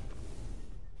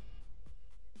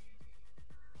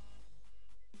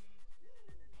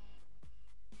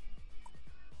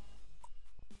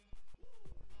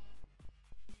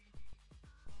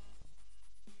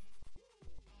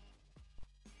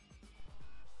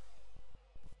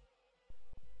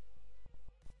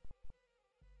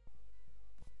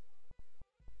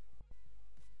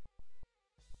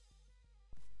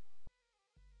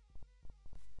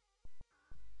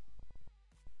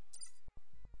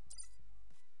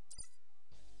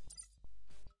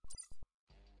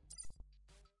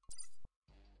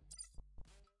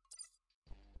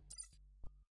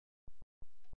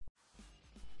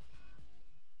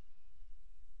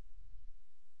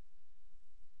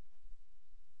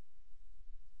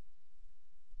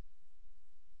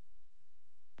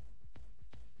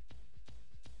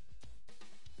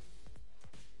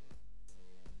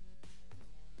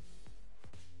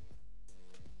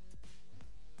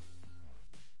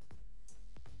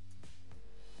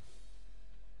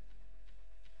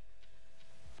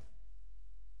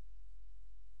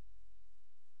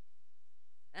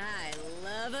 I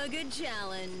love a good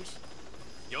challenge.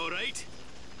 You alright?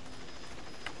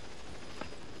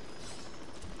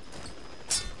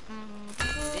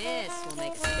 This will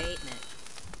make a statement.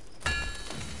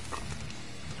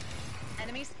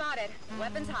 Enemy spotted.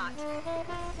 Weapons hot.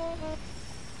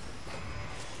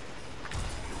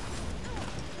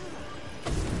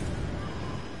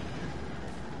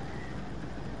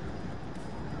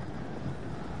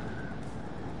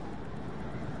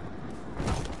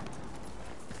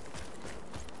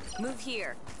 Move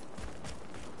here.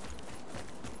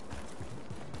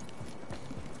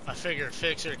 I figured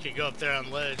Fixer could go up there on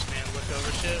ledge, man, look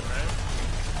over shit, right?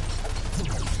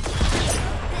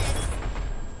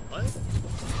 What?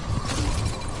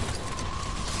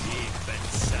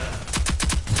 Defense.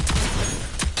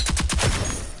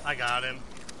 I got him.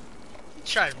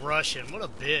 Tried rushing. What a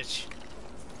bitch.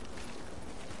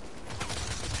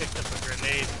 Picked up a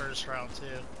grenade first round too.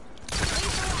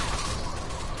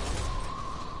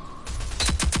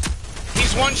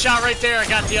 He's one shot right there. I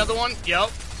got the other one. Yep.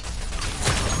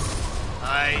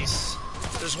 Nice.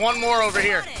 There's one more over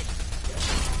here.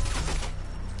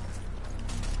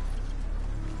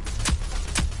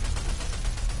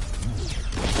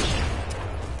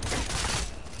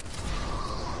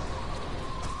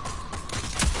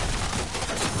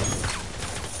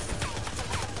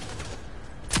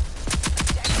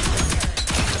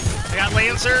 I got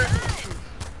Lancer.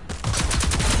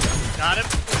 Got him.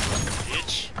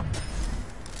 Bitch.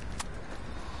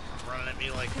 Running at me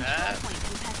like that. What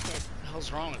the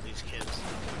hell's wrong with these kids?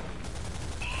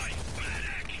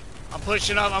 I'm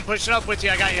pushing up with you.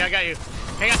 I got you.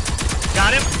 Hang on.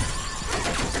 Got him.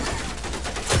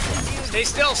 Stay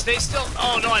still.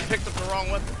 Oh no, I picked up the wrong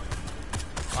weapon.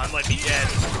 Oh, I might be dead.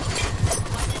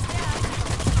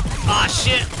 Ah,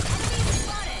 shit.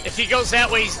 If he goes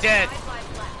that way, he's dead.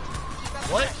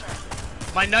 What?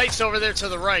 My knife's over there to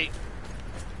the right.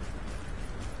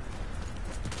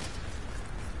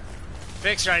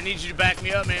 Fixer, I need you to back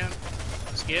me up, man.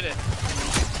 Let's get it.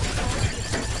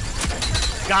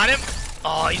 Got him.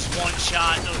 Oh, he's one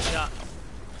shot. No shot.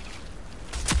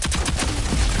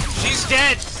 She's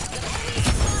dead.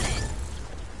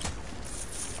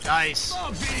 Nice.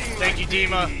 Thank you,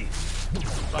 Dima.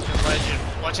 Fucking legend.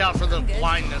 Watch out for the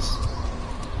blindness.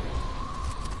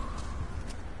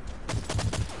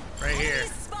 Right here.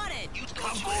 You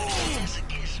thought you had a chance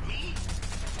against me?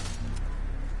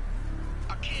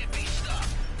 I can't be stopped.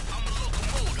 I'm a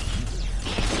locomotive.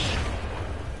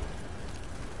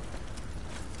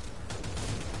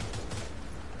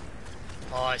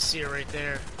 Oh, I see it right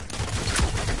there.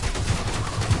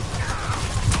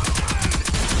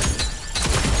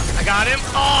 I got him.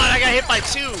 Oh, and I got hit by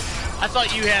two. I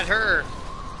thought you had her.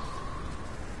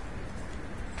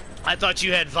 I thought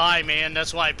you had Vi, man.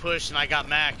 That's why I pushed and I got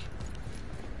Mac.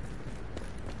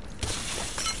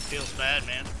 Feels bad,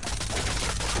 man.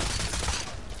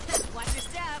 Watch your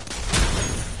step.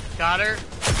 Got her.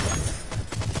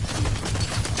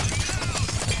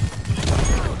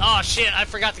 Oh shit, I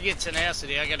forgot to get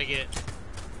tenacity. I gotta get.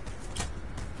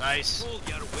 Nice.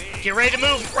 Get ready to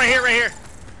move. Right here.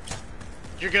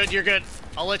 You're good.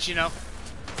 I'll let you know.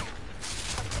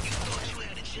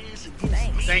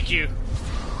 Thank you.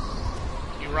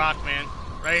 You rock, man.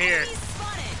 Right here.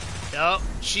 Yup.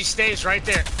 She stays right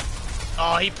there.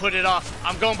 Oh, he put it off.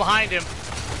 I'm going behind him.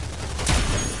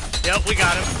 Yep, we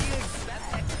got him.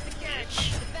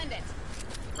 Bitch.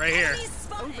 Right here.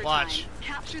 Watch.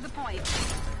 Capture the point.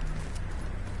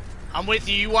 I'm with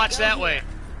you. You watch that way.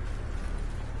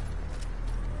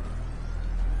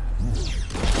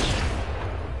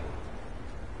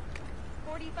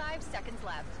 Seconds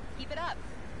left. Keep it up.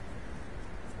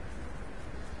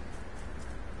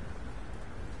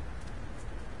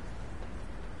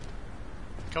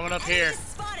 Coming up here.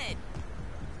 Spotted.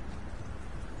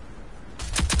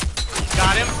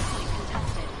 Got him.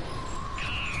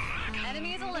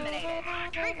 Enemies eliminated.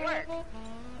 Great work.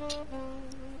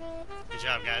 Good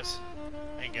job, guys.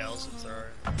 And gals, it's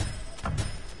alright.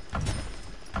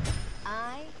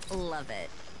 I love it.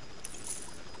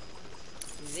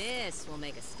 This will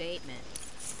make a statement.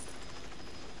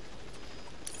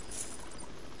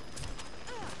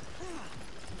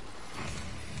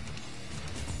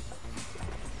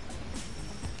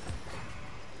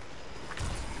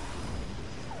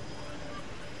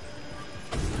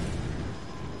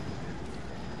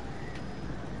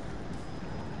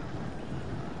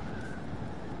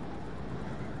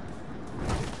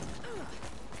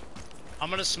 I'm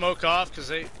gonna smoke off because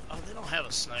they don't have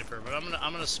a sniper, but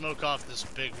I'm gonna smoke off this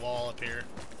big wall up here.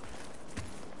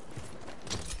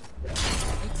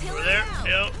 Over there.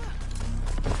 Yep.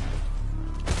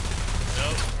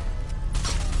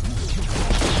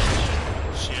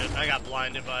 Shit, I got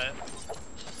blinded by it.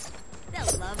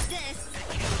 They'll love this.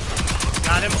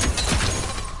 Got him.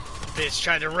 Bitch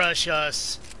tried to rush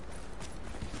us.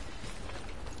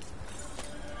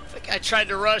 I think I tried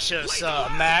to rush us,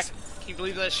 Mac. Can you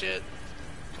believe that shit?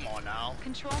 Come on now.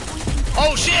 Control point.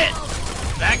 Oh shit!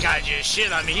 That guy just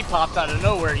shit on me. He popped out of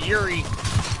nowhere.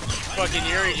 Fucking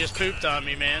Yuri just pooped on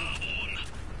me, man.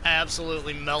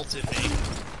 Absolutely melted me.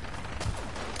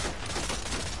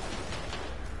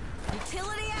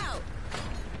 Utility out.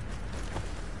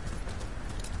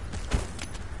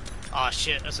 Aw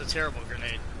shit, that's a terrible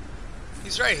grenade.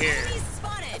 He's right here. Enemies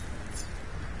spotted.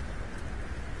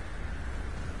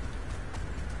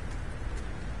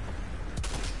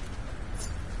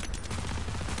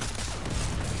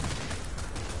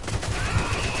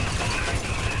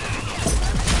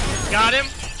 Got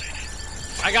him.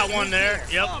 I got one there.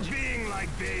 Yep. Stop being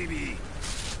like baby.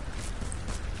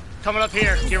 Coming up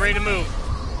here. Get ready to move.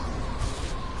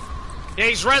 Yeah,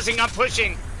 he's rezzing. I'm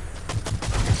pushing.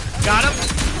 Got him.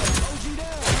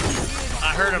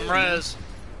 I heard him res.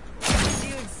 What did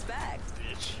you expect?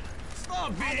 Bitch.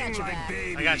 Stop being like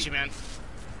baby. I got you, man.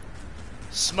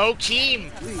 Smoke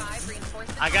team. Five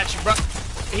reinforcements. I got you, bro.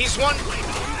 He's one.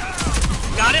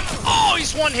 Got him. Oh,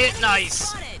 he's one hit.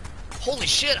 Nice. Holy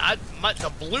shit.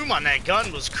 The bloom on that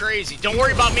gun was crazy. Don't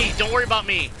worry about me. Don't worry about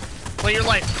me. Play your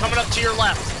life. Coming up to your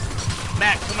left.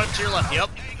 Matt, coming up to your left. Yep.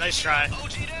 Nice try.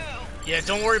 Yeah,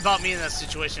 don't worry about me in that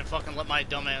situation. Fucking let my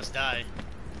dumbass die.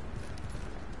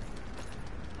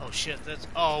 Oh shit, that's...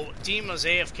 Oh, Dima's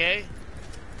AFK?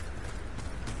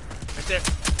 Right there.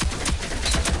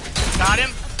 Got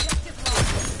him.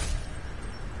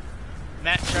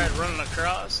 Matt tried running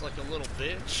across like a little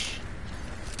bitch.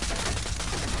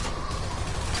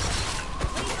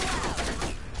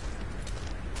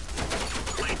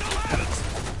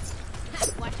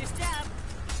 Watch your step.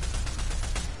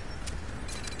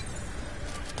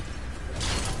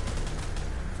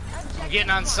 I'm getting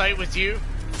on site with you.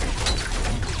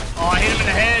 Oh, I hit him in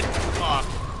the head. Fuck.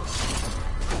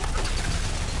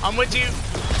 I'm with you.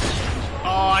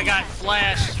 Oh, I got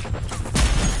flashed.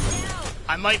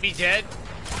 I might be dead.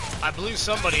 I blew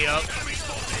somebody up.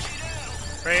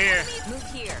 Right here. Move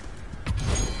here.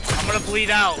 I'm gonna bleed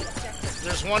out.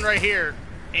 There's one right here.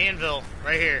 Anvil,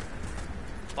 right here.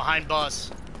 Behind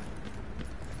bus.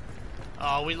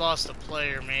 Oh, we lost a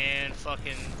player, man.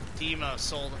 Fucking Dima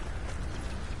sold him.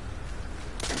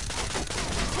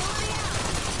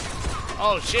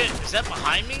 Oh shit, is that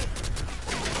behind me?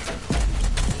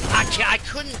 I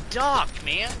couldn't duck,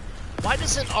 man. Why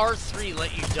doesn't R3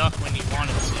 let you duck when you want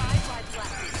it to?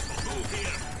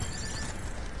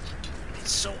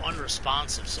 It's so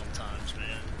unresponsive sometimes,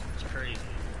 man. It's crazy.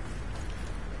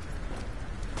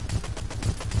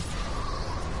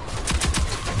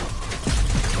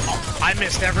 Oh, I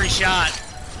missed every shot.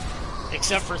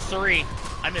 Except for 3.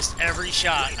 I missed every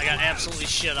shot. I got absolutely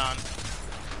shit on.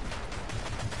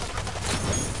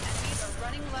 Enemies are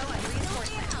running low on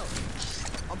reinforcements.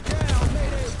 I'm down,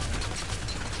 mayday.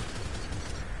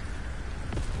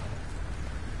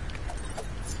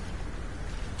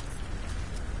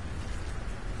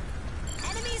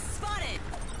 Enemies spotted.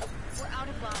 We're out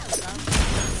of bombs.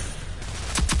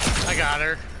 I got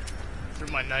her. Threw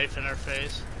my knife in her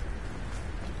face.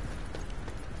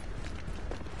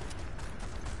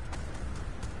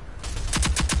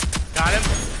 Got him.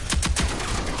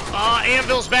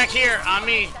 Anvil's back here on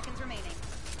me. Seconds remaining.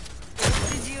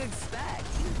 What did you expect?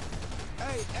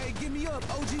 Hey, give me up,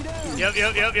 OG down. Yep.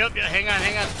 Hang on.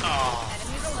 Oh,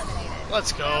 Enemies eliminated.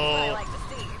 let's That's what I go. like to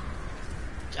see.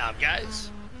 Good job, guys.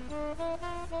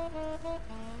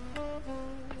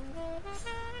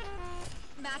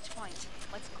 Match point.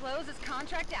 Let's close this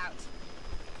contract out.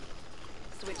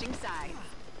 Switching sides.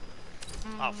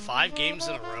 Oh, 5 games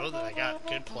in a row that I got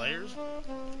good players.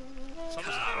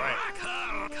 Something's not right.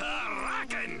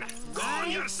 Go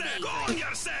on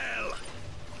yourself.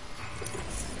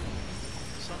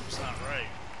 Something's not right.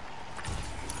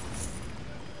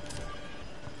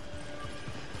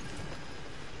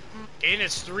 And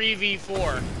it's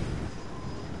 3v4.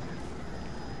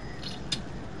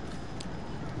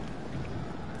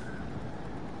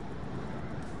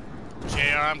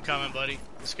 JR, I'm coming, buddy.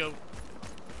 Let's go.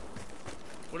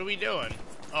 What are we doing?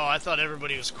 Oh, I thought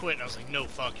everybody was quitting. I was like, no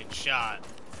fucking shot.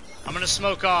 I'm gonna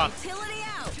smoke off. Utility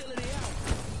out.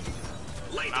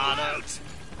 Nada.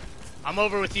 I'm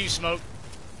over with you, Smoke.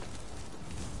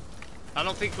 I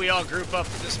don't think we all group up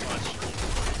this much.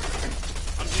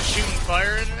 I'm just shooting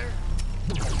fire in there.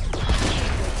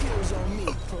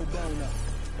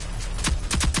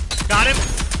 Got him.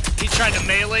 He tried to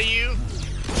melee you,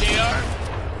 JR.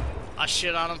 I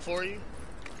shit on him for you.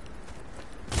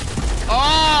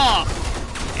 Oh!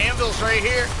 Anvil's right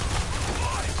here.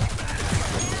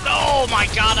 Oh my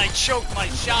god, I choked my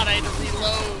shot. I had to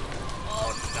reload.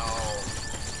 Oh no.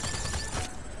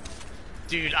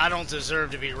 Dude, I don't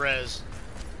deserve to be res.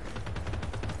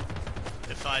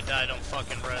 If I die, don't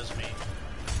fucking res me.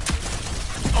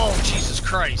 Oh, Jesus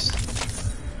Christ.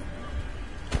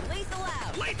 Lethal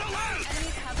out. Lethal out.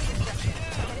 Enemies have the objective.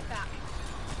 Get it back.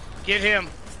 Get him.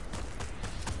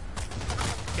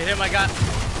 Get him, I got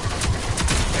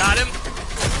him. What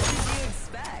did you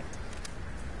expect?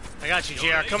 I got you,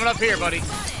 JR. Coming up here, buddy. Hey,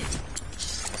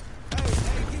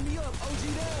 give me up, OG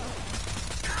down.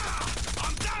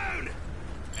 I'm down.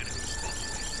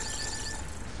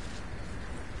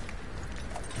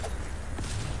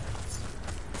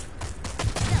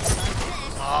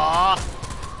 Aw.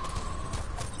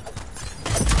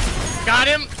 Got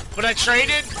him, but I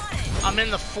traded. I'm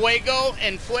in the fuego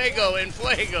and fuego and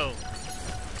fuego.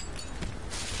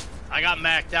 I got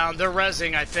Mac down. They're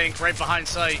rezzing, I think, right behind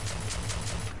sight.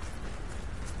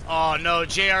 Oh no,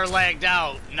 JR lagged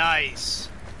out. Nice.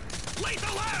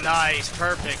 Nice,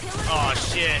 perfect. Oh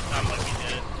shit, I'm gonna be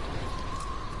dead.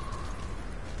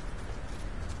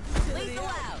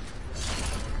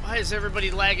 Why is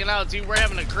everybody lagging out, dude? We're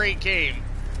having a great game.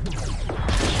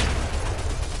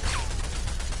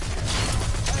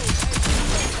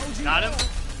 Got him.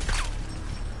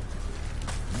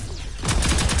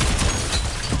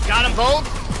 Got them both.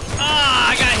 Ah,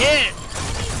 I got hit.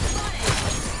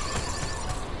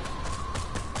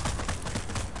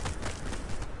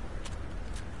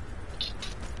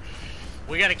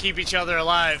 We gotta keep each other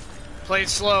alive. Play it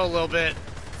slow a little bit.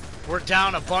 We're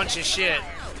down a bunch of shit.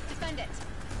 Defend it.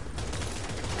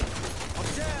 I'm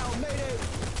down, mayday.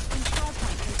 Control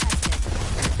point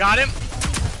contested. Got him.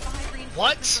 Only have 5 reinforcements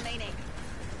What? remaining.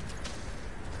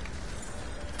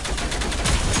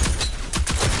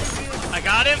 I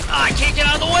got him. Ah, I can't get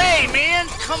out of the way, man.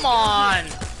 Come on.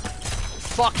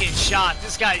 Fucking shot.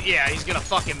 This guy, yeah, he's gonna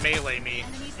fucking melee me.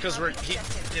 Because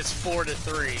it's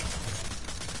 4-3.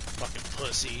 Fucking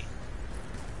pussy.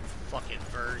 Fucking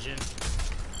virgin.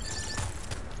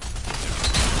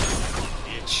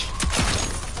 Bitch.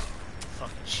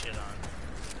 Fucking shit on.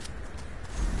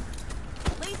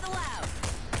 Lethal out.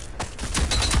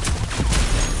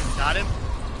 Got him.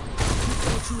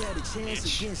 Thought you had a chance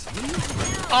Bitch. against me?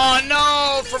 Oh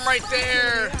no, from right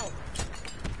there.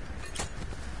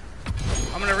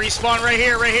 I'm gonna respawn right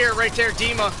here, right there,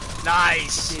 Dima.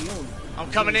 Nice.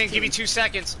 I'm coming in, give me 2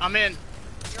 seconds. I'm in.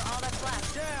 You're all that's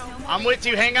left. No more I'm with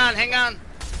you, hang on. Damn.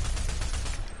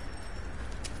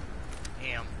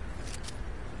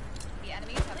 The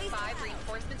enemies have 5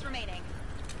 reinforcements remaining.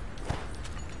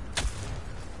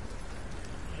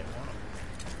 Hit one of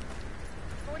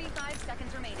 45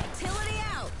 seconds remaining. Utility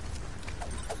out.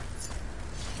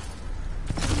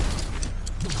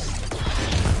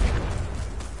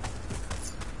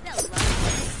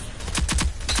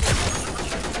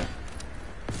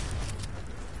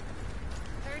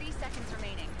 30 seconds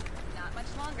remaining. Not much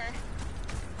longer.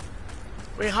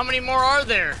 Wait, how many more are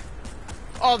there?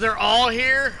 Oh, they're all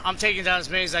here? I'm taking down as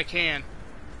many as I can.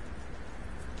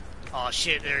 Oh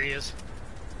shit, there he is.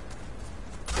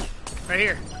 Right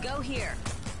here. Go here.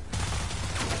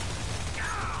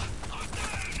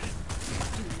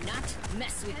 Do not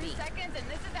mess with 10 me. seconds and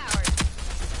this is ours.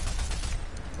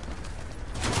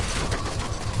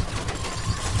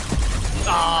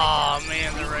 Oh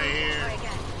man, they're right Try here.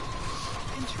 again.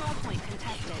 Control point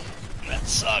contested. That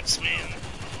sucks, man.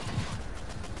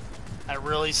 That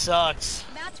really sucks.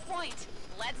 Match point.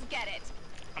 Let's get it.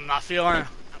 I'm not feeling it.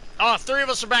 Oh, 3 of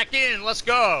us are back in. Let's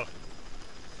go.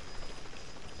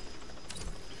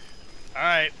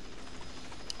 Alright.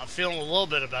 I'm feeling a little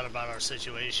bit better about our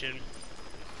situation.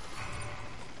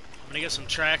 I'm gonna get some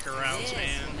tracker rounds, This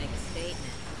man. will make a statement.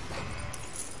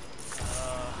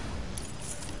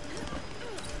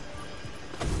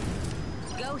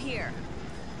 Go here.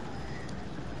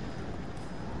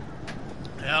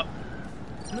 Yep.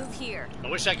 Move here. I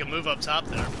wish I could move up top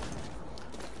there.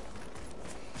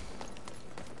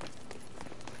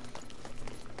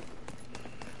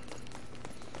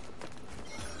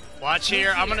 Watch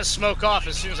here. I'm gonna smoke off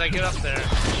as soon as I get up there.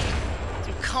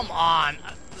 Dude, come on.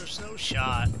 There's no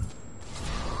shot.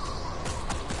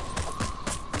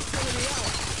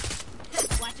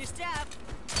 Watch your step.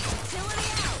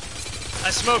 Utility out. I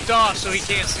smoked off so he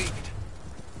can't see.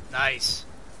 Nice.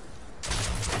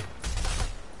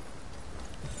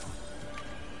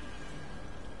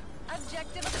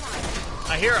 Objective acquired.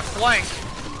 I hear a flank.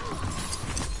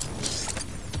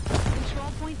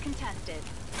 Control point contested.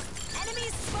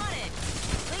 Enemies spotted.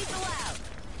 Lethal out.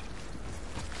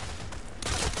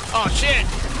 Oh shit.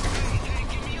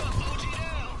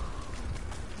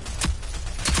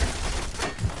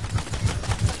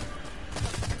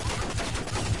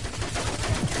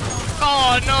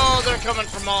 Oh no, they're coming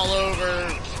from all over.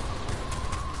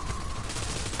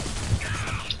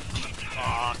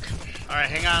 Fuck. Alright,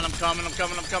 hang on, I'm coming.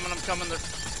 They're...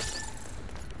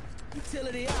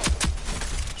 Utility out.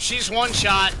 She's one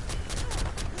shot.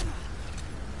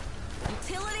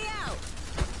 Utility out.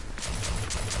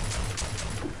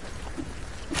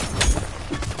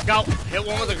 Go. Hit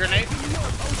one with a grenade.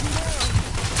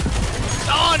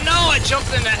 Oh no, I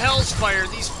jumped into hell's fire.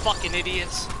 These fucking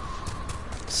idiots.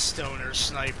 Stoner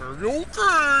sniper.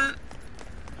 Okay.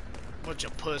 Bunch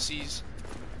of pussies.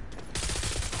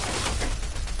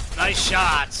 Nice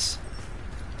shots.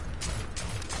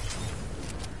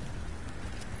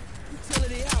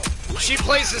 Utility out. She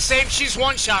plays the same. She's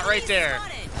one shot right there.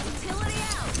 Utility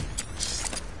out.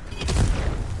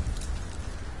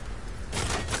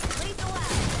 Lethal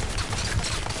out.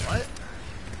 What?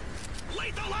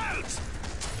 Lethal out!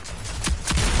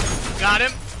 Got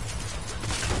him.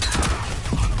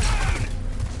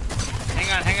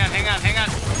 Hang on.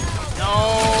 No.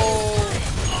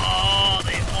 Oh,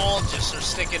 they all just are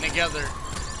sticking together.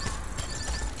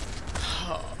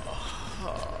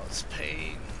 Oh, it's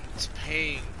pain. It's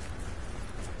pain.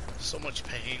 So much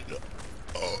pain.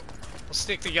 Oh. We'll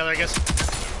stick together, I guess.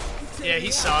 Yeah,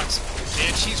 he sucks.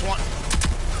 Man, she's one.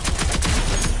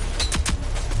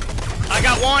 I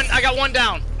got one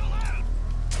down.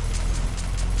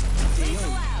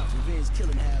 Lethal out.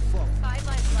 5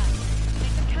 lives left.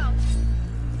 Make them count.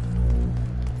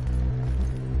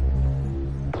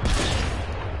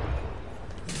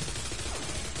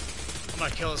 I'm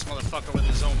gonna kill this motherfucker with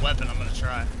his own weapon. I'm gonna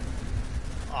try.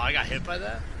 Oh, I got hit by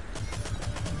that?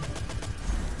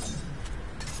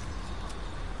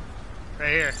 Right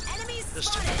here. Enemies There's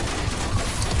spotted.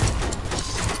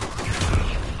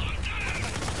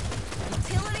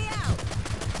 Utility out.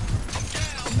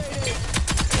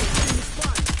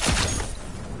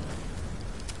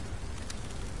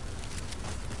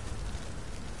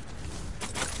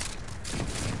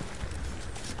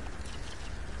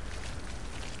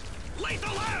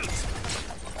 Lethal out!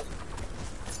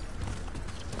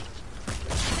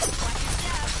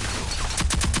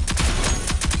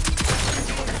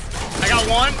 I got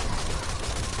one.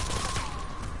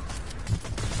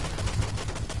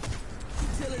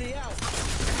 Utility out!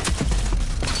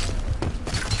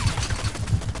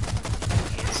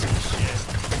 Can't see shit.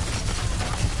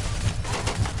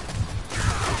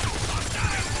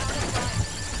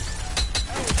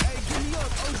 Hey, give me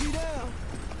up, OG down!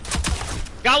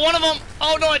 Got one of them.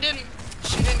 Oh no, I didn't.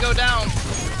 She didn't go down.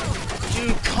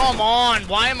 Dude, come on.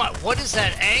 Why am I? What is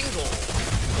that angle?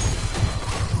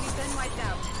 We've been wiped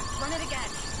out. Run it again.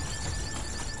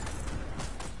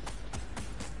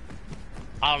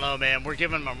 I don't know, man. We're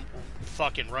giving them a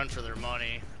fucking run for their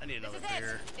money. I need another This is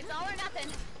beer. it. It's all or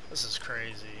nothing. This is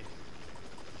crazy.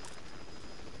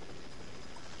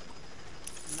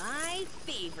 My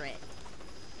favorite.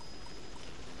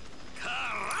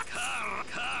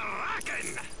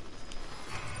 Kraken!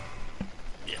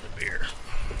 Yeah, the beer.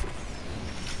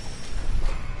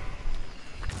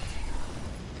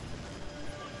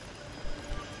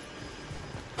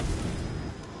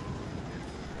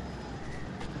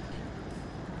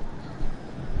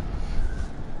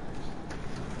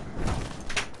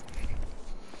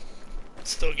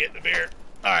 Still getting the beer.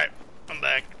 Alright, I'm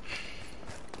back.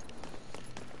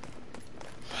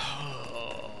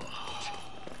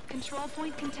 Control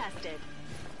point contested.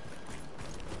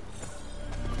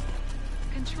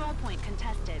 Control point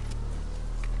contested.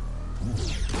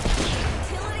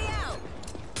 Utility out.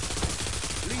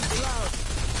 Lethal out!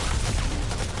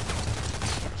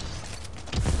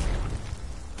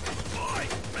 Boy,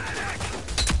 medic!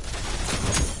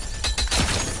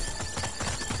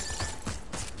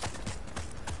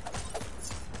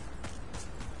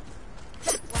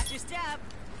 Watch your step.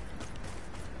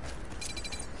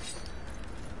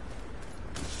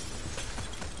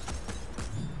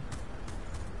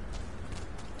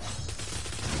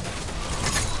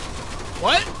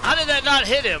 What? How did that not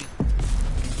hit him?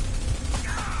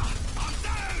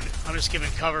 I'm just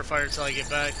giving cover fire until I get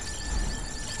back.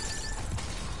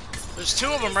 There's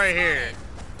two of them right here.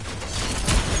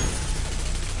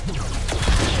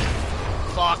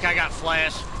 Fuck, I got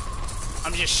flash.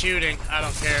 I'm just shooting. I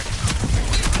don't care.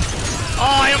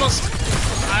 Oh, I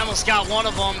almost got one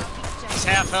of them. He's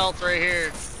half health right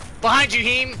here. Behind you,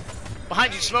 Heem.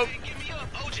 Behind you, Smoke.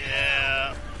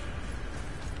 Yeah.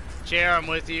 JR, I'm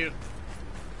with you.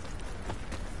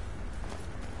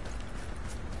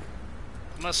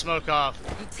 I'm gonna smoke off.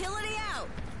 Utility out.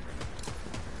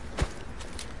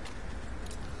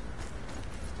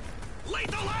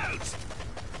 Lethal out!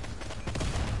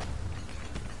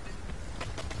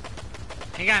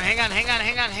 Hang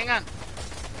on.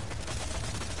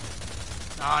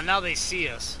 Oh, now they see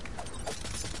us.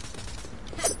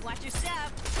 Watch your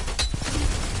step.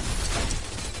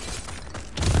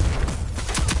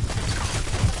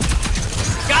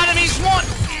 Got him, he's one!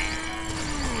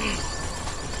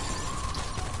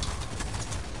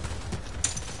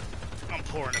 I'm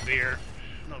pouring a beer.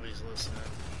 Nobody's listening.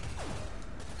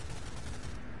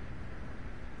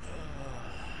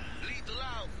 Lethal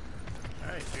out!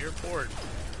 Alright, beer poured.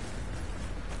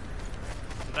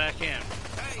 I'm back in.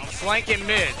 I'm flanking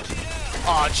mid.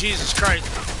 Oh, Jesus Christ.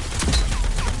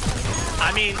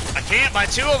 I mean, I can't buy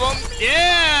two of them.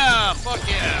 Yeah! Fuck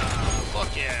yeah!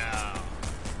 Fuck yeah!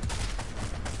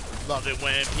 Love it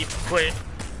when people quit.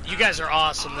 You guys are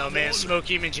awesome though, man.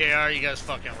 Smokey and JR, you guys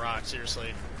fucking rock,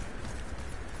 seriously.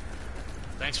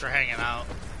 Thanks for hanging out.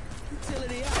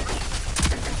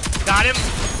 Got him.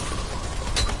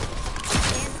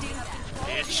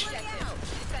 Bitch.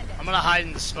 I'm gonna hide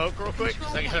in the smoke real quick,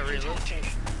 because I gotta reload.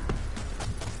 Enemies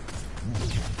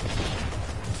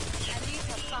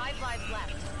have 5 lives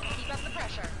left. Keep up the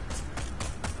pressure.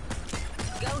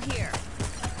 Go here.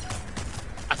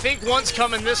 I think one's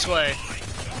coming this way.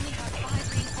 Only have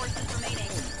 5 reinforcements remaining.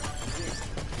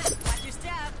 Watch your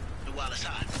step. The wall is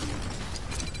hot.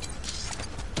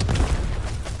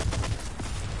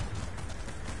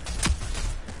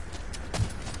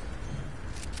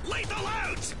 Lethal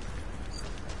out!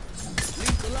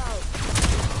 Lethal out.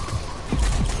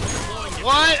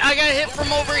 What? I got hit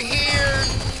from over here.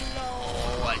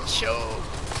 No, I choked.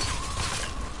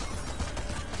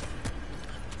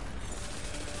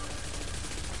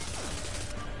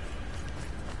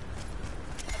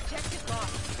 Objective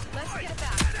lost. Let's get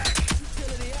back.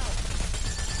 Utility out.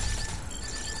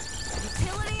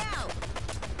 Utility out.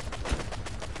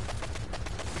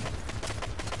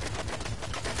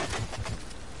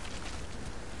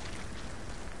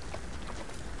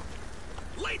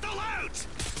 Lethal out!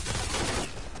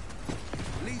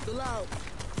 Lethal out.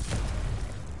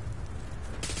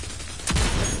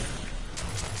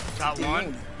 Got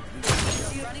one.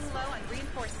 Running low on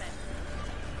reinforcement.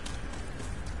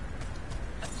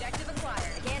 Objective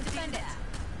acquired. Again, defend it.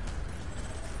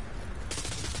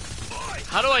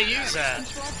 How do I use that?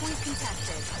 Control point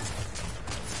contested.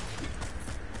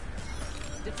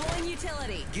 Deploying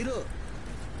utility. Get up.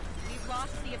 We've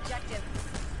lost the objective.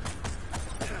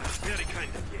 Very kind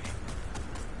of you.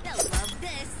 They'll love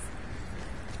this.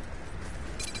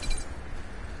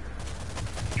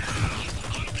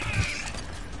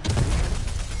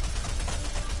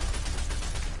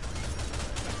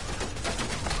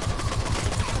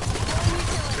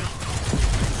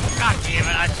 God damn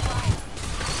it!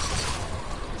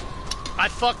 I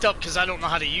fucked up because I don't know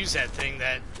how to use that thing.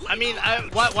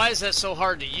 Why is that so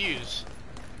hard to use?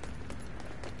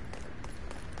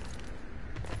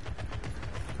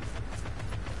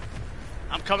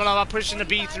 I'm coming up. I'm pushing the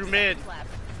B through mid,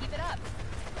 Keep it up.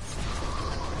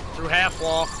 through half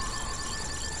wall.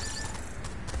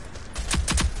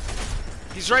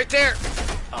 He's right there.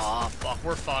 Oh fuck,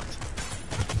 we're fucked.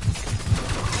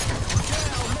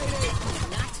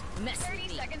 Not mess 30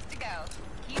 seconds to go.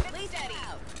 Keep it steady.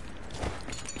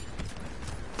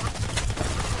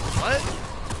 What?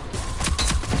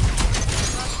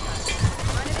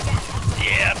 Run it again.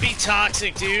 Yeah, be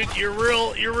toxic, dude. You're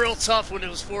real tough when it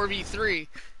was 4v3.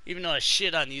 Even though I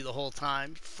shit on you the whole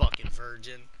time. Fucking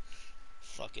virgin.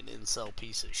 Fucking incel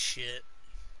piece of shit.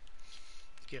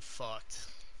 Get fucked.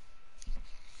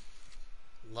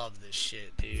 Love this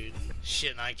shit, dude.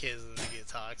 Shitting on kids and they get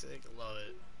toxic. Love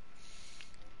it.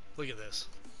 Look at this.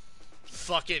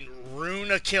 Fucking ruin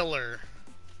a killer.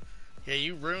 Yeah,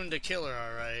 you ruined a killer,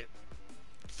 alright.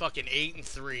 Fucking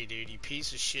 8-3, dude. You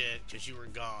piece of shit, because you were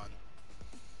gone.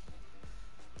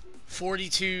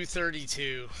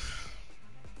 42-32.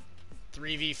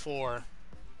 3v4.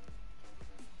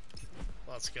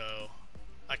 Let's go.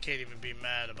 I can't even be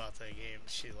mad about that game.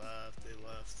 She left. They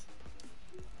left.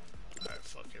 Alright,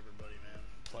 fuck everybody, man.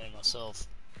 I'm playing myself.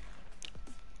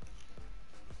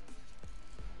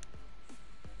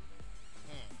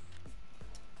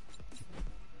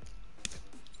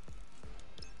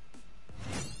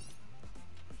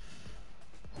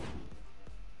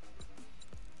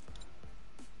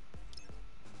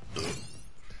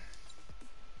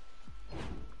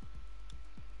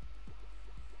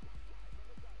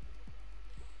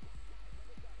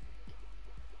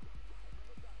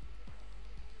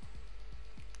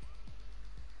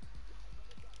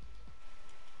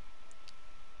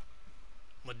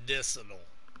 Medicinal.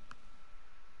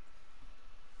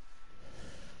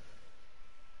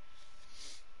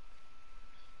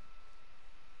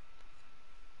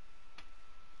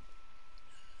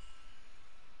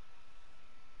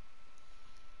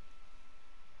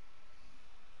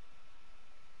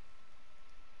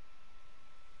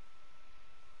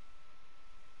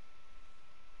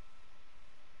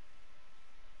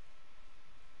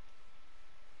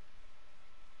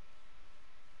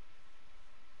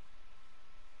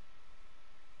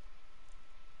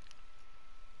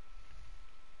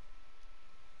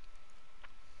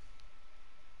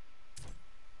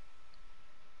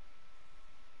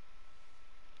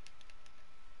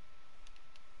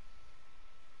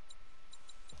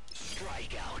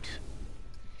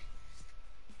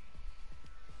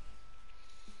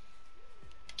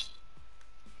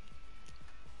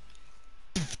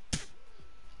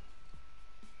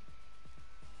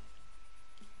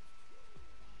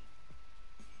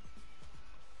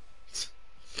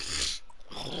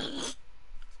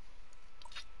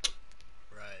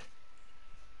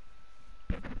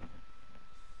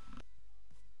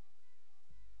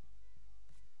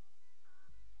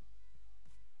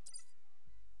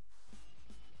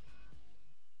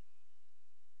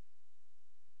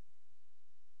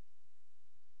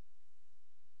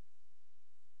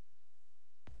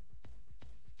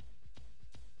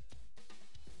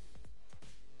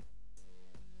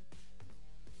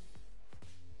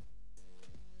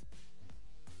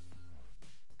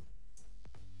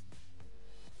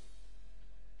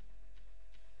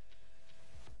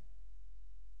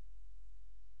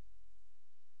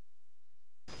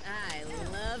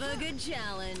 good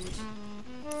challenge.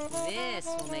 This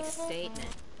will make a statement.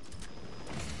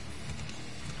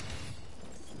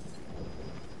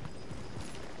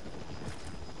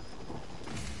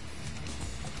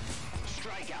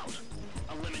 Strikeout.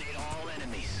 Eliminate all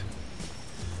enemies.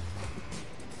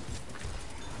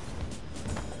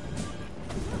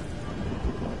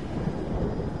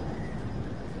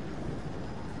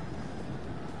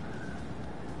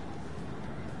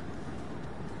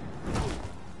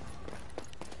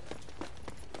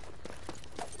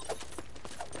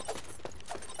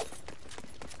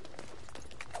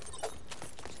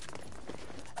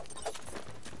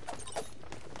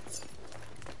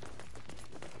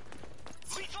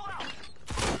 Lethal out.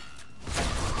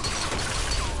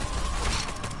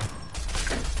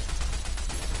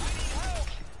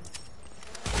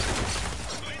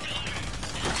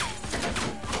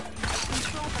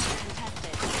 Control point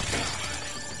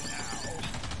contested.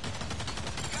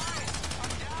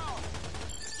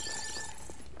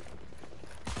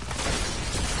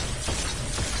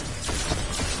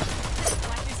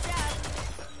 Watch your step.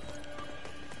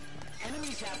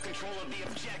 Enemies have control of the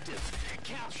objective.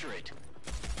 Capture it.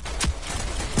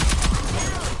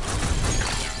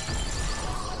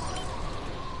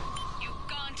 You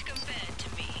can't compare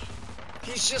to me.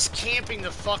 He's just camping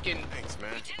the fucking. Thanks,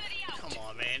 man. Utility out. Come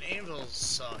on, man. Anvil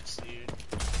sucks, dude.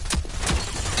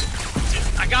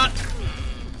 Dude, I got.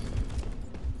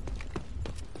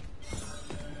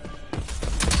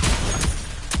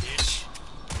 Bitch.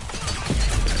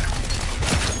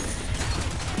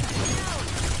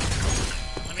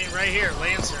 I mean, right here,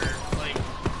 Lancer, like,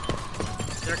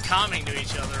 they're calming to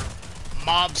each other.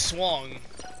 Mob swung.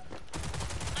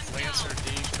 Lancer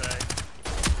douchebag.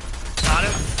 Got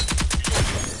him.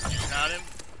 Got him.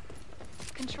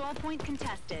 Control point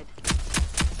contested.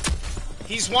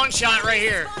 He's one shot right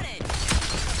here.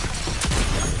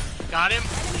 Got him.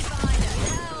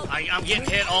 I'm getting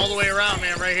hit all the way around,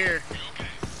 man, right here.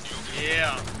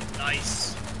 Yeah,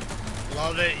 nice.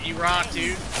 Love it. You rock,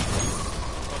 dude.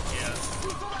 Fuck yeah.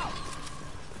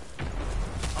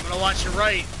 I'm gonna watch your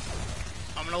right.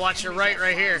 I'm gonna watch your right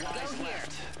here. Lies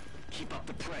left. Keep up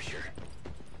the pressure.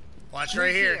 Watch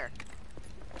right here.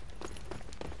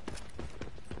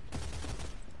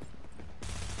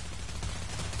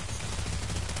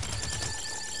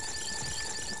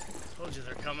 Told you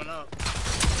they're coming up.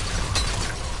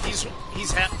 He's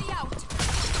Out.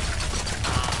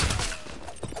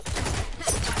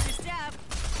 Watch your step.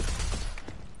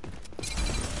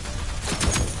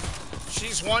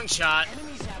 she's one shot.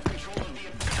 Enemies have control of the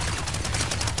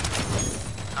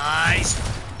Nice,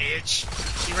 bitch.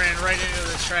 She ran right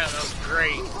into the trap. That was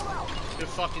great. Good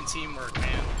fucking teamwork,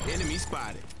 man. Enemy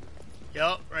spotted.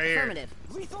 Yup, right here. Affirmative.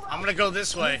 I'm gonna go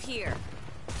this way. Move here.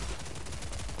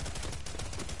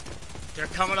 They're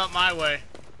coming up my way.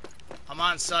 I'm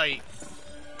on site.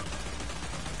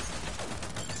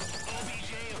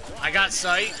 I got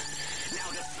sight. Now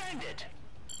defend it.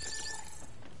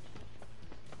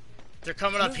 They're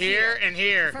coming up Move here and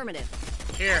here. Affirmative.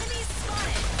 Here. Enemies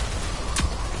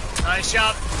spotted. Nice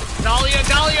job. Dahlia,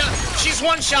 Dahlia! She's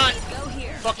one shot. Go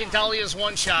here. Fucking Dahlia's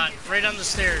one shot. Right on the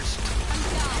stairs.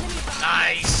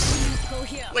 Nice. Go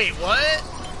here. Wait, what?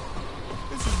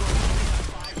 This is what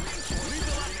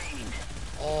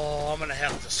Oh, I'm gonna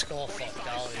have to skull fuck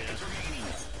Dahlia.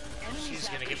 She's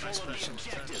gonna get my special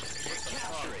attention. What the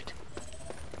Capture it.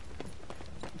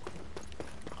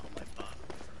 fuck? Oh, my bottom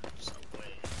hurts. No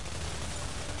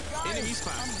way. enemy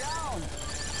spotted.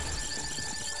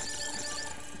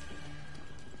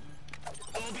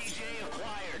 OBJ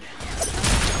acquired.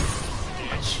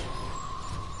 Bitch.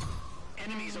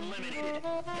 Enemies eliminated.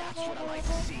 That's what I like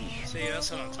to see. See,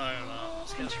 that's what I'm talking about.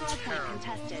 This guy's Control point terrible.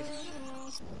 contested.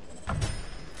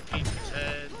 Beat his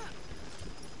head.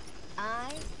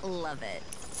 I love it.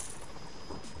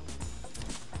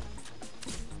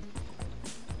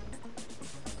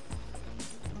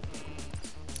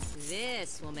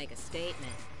 This will make a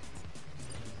statement.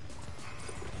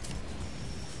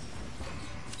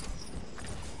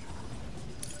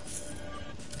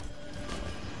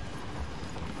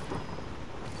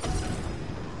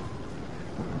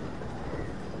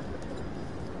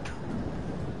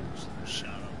 Shot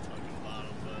up fucking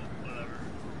bottom, but whatever.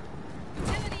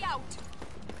 Utility out.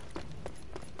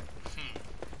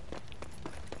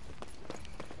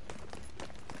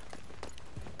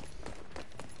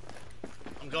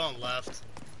 I'm going left.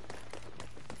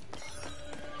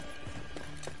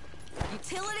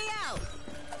 Utility out.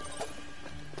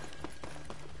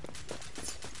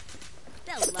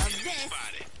 They'll love this.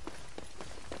 Spotted.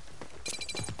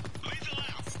 Lethal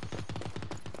out.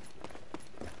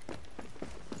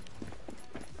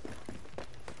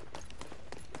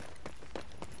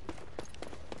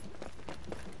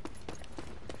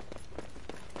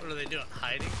 What are they doing?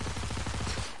 Hiding?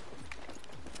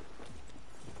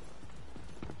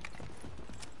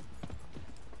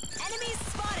 Enemies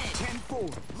spotted.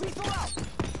 10-4. Lethal out.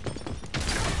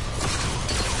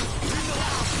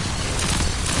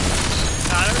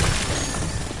 Got her.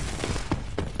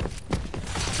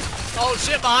 Oh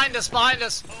shit, behind us, behind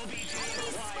us.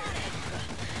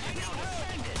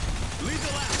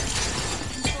 Lethal out.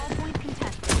 Control point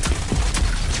contested.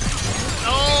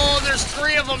 Oh, there's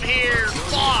 3 of them here.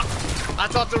 Fuck. I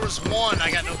thought there was 1.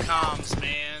 I got no comms,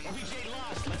 man.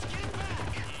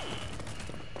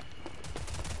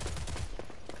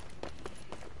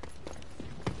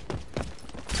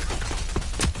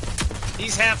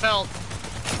 He's half health.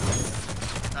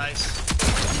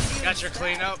 Nice. Got your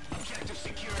cleanup.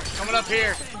 Coming up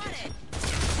here.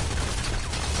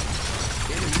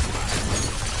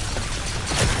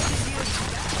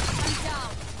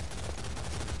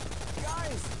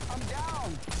 Guys, I'm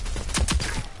down.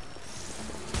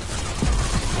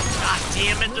 God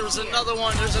damn it, there was another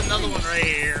one. There's another one right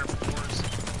here, of course.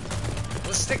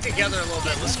 Let's stick together a little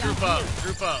bit. Let's group up.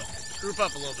 Group up. Group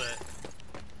up a little bit.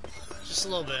 Just a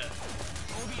little bit.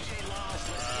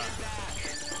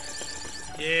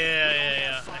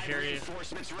 Yeah. I hear you.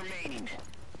 Reinforcements remaining.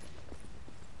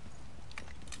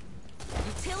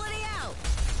 Utility out.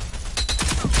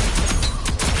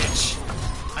 Bitch.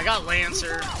 I got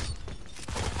Lancer.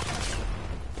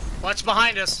 Watch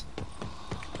behind us.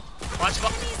 Watch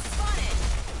Enemies spotted.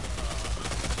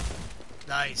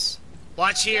 Nice.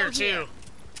 Watch here, too.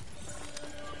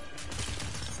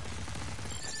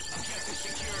 Objective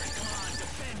secured. Come on,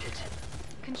 defend it.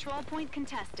 Control point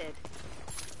contested.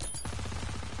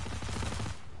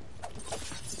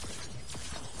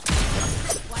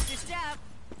 Watch your step.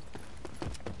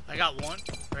 I got 1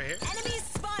 right here. Enemies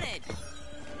spotted.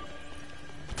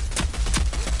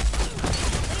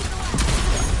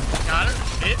 Got her,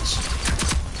 bitch.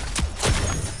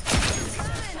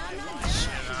 I'm not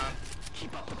Shit on.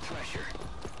 Keep up the pressure.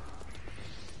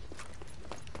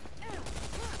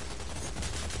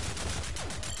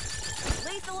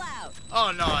 lethal out.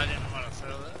 Oh no, I didn't want to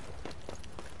throw that.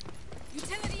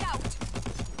 Utility out.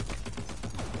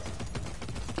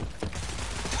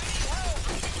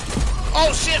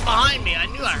 Oh shit, behind me. I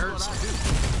knew I heard something.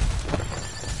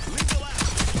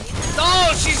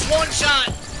 Oh, she's 1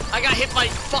 shot. I got hit by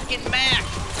fucking Mac.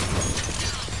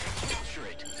 Capture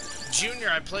it. Junior,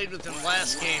 I played with him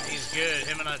last game. He's good.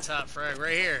 Him and I top frag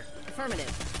right here. Affirmative.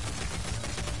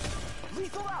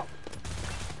 Lethal out.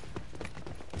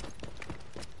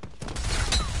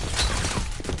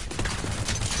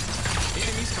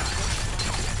 Enemy spotted.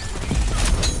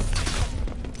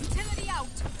 Utility out.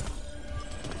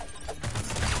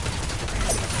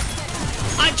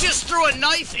 I just threw a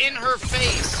knife in her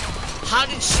face. How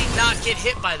did she not get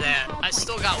hit by that? I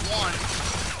still got 1.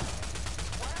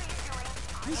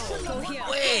 Go here.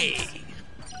 Way.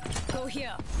 Go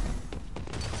here.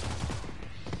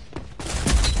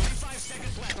 45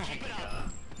 seconds left. Keep it up.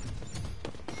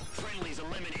 Friendly's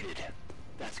eliminated.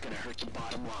 That's gonna hurt the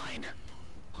bottom line.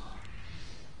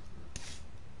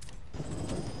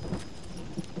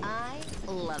 I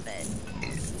love it.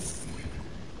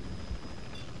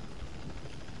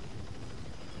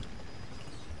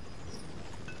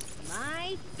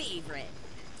 My favorite.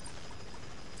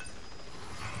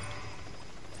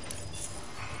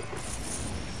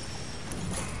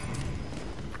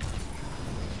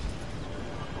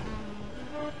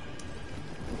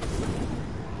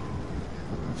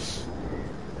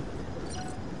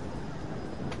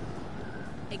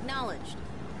 Acknowledged.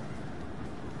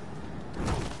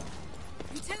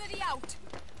 Utility out.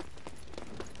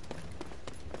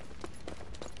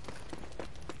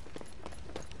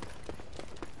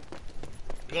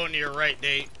 Going to your right,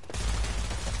 Nate.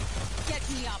 Get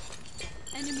me up.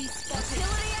 Enemy spotted.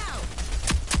 Utility out.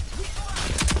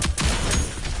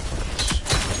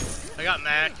 I got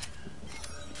Mac.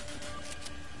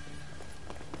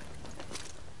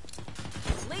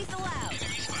 Lethal out.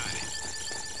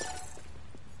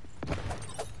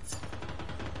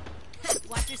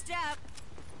 Watch your step.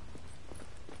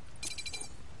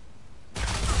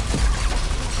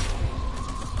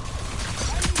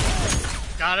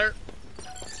 Got her.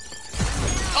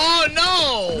 Oh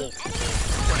no!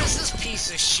 What is this piece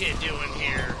of shit doing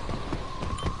here?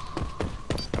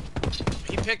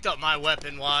 He picked up my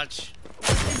weapon, watch.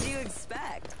 What did you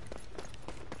expect?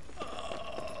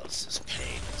 Oh, this is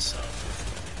pain and suffering.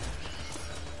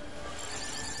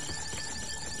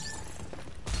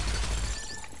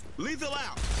 Lethal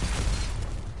out.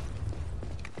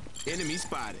 Enemy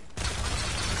spotted.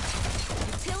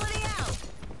 Utility out.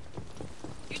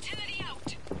 Utility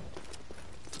out.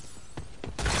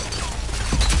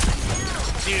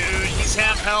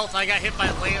 health. I got hit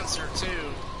by Lancer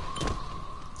too.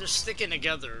 They're sticking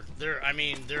together. I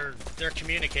mean, they're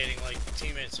communicating like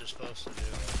teammates are supposed to do.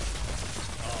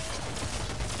 Oh.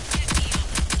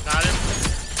 Got him.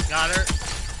 Got her.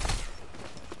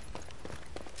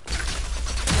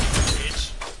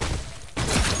 Bitch.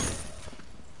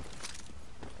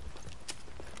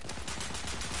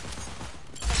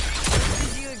 What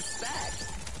did you expect?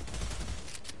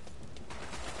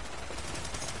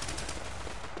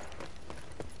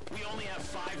 We only have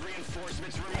 5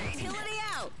 reinforcements remaining. Utility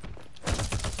out.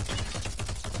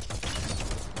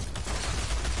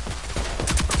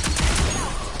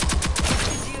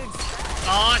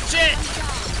 Aw, shit!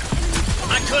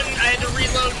 I couldn't, I had to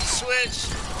reload and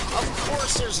switch. Of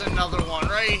course there's another one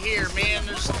right here, man.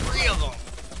 There's 3 of them.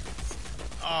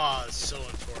 Aw, it's so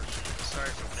unfortunate. Sorry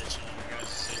for bitching you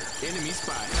guys here. Enemy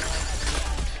spotted.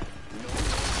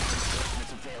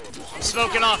 I'm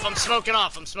smoking off, I'm smoking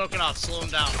off, I'm smoking off. Slow him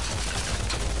down.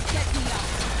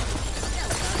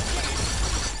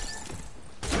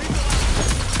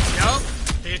 Yup,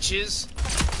 bitches.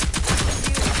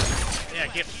 Yeah,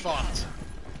 get fucked.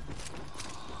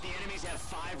 The enemies have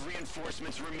 5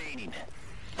 reinforcements remaining.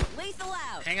 Lethal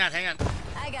out. Hang on, hang on.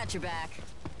 I got your back.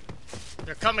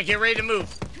 They're coming, get ready to move.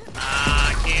 Ah,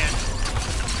 I can't.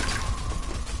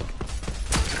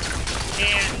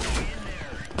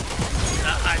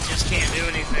 I just can't do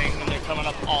anything when they're coming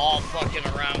up all fucking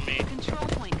around me. Control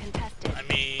point contested. I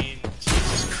mean,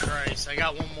 Jesus Christ. I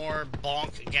got one more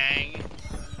bonk gang.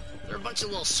 They're a bunch of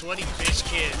little sweaty bitch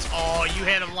kids. Oh, you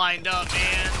had them lined up,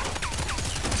 man.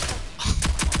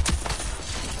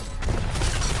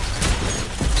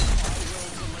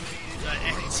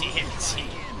 TNT.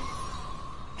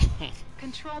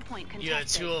 Control point contested. You had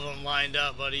 2 of them lined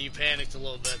up, buddy. You panicked a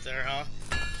little bit there, huh?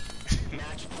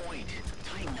 Match point.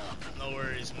 Tighten up. No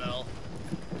worries, Mel.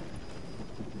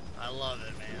 I love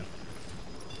it, man.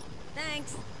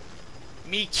 Thanks.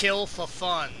 Me kill for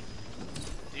fun.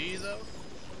 Do you, though?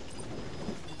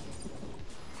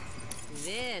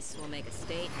 This will make a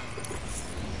statement.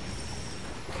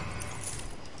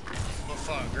 What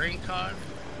for a green card?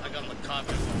 I got my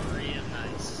copy for Maria.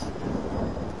 Nice.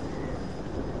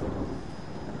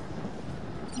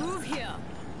 Move here.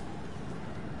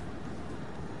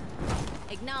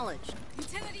 Acknowledged.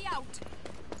 Utility out.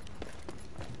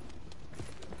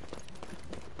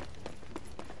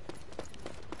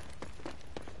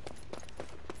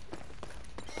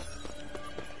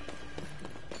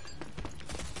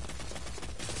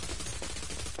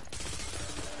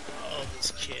 Oh,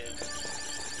 this kid.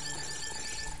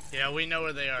 Yeah, we know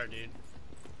where they are, dude.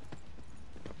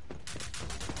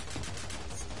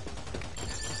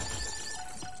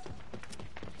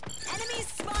 Enemies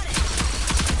spotted.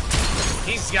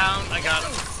 He's down. I got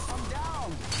him. I'm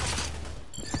down.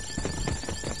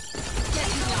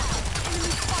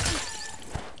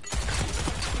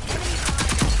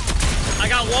 I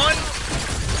got one.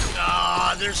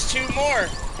 Ah, there's 2 more.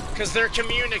 Because they're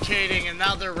communicating and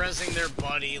now they're rezzing their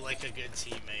buddy like a good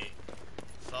teammate.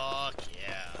 Fuck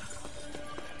yeah.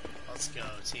 Let's go,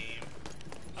 team.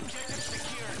 Objective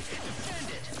secured. Defend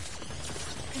it.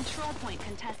 Control point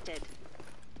contested.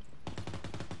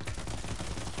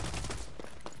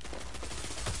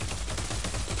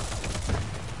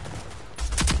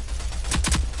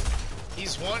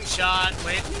 He's one shot.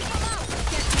 Wait.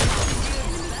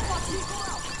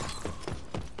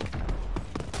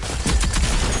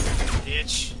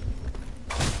 Bitch.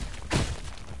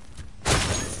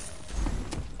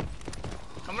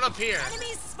 Coming up here.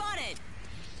 Enemies spotted.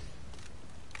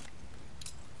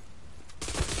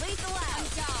 Lethal out.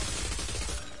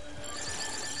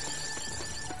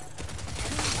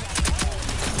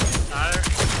 Got her.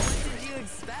 What did you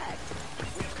expect?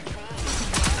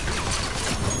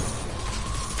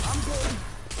 I'm good.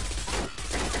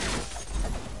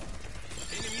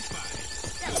 Enemy spotted.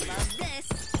 They'll love this.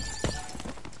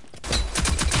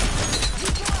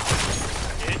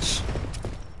 Bitch.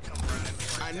 Come running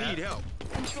like I need help.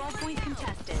 Control point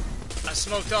contested. I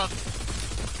smoked up.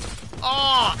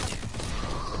 Oh!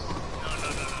 No, no,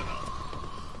 no, no, no.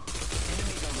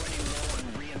 Enemies are running low on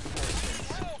reinforcements.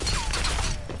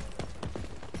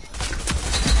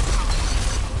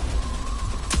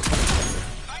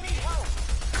 I need help.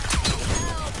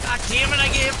 God damn it, I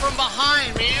get hit from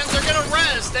behind, man. They're gonna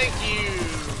res. Thank you.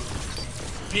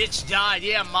 Bitch died.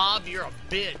 Yeah, mob, you're a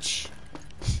bitch.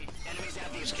 Enemies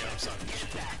have the Just kidding, I'm sorry.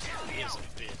 objective. Get back. He is a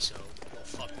bitch, so little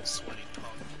fucking sweaty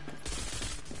punk.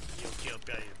 You'll get up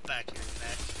out of your back of your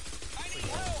neck. Please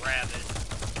grab it.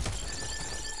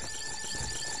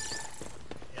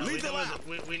 Yeah, Lethal out.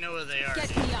 we know where they are, Get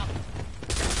dude. me up.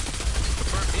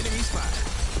 Enemy spotted.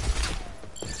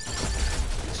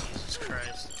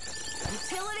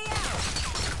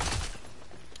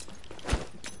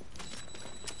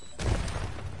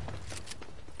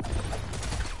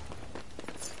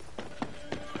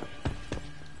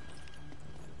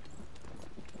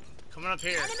 coming up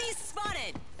here. Enemies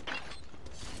spotted.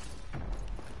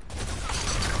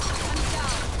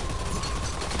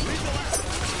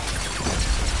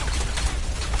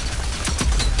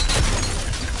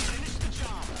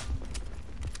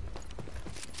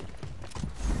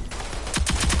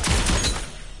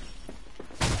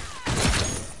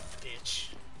 Bitch.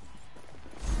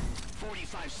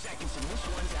 45 seconds and this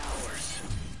one's ours.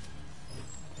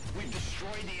 We've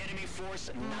destroyed the enemy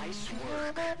force. Nice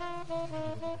work.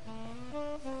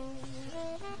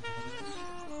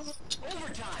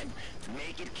 Overtime.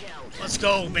 Make it count. Let's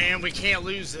go, man. We can't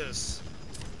lose this.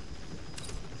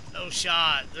 No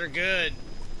shot. They're good.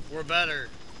 We're better.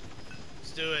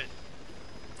 Let's do it.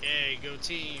 Yay, go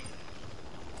team.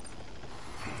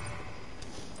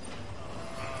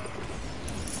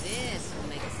 This will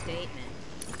make a statement.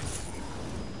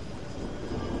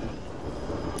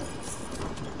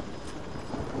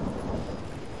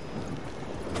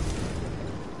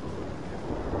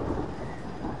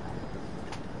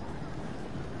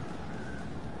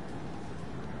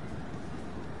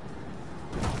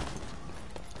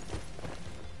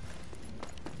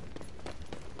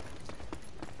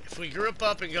 If we group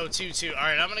up and go 2-2, all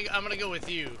right. I'm gonna go with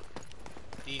you,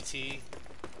 DT.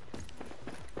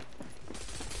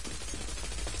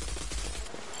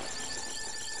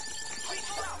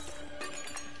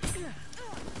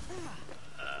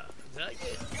 Did I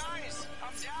get? Guys,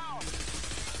 I'm down.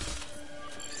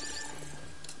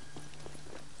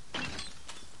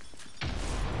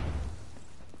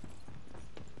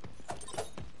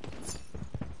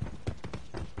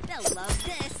 They'll love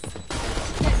this.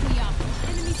 Get me up.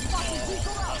 Enemy spotted.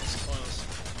 Lethal That out. was close.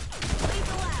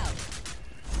 Lethal out.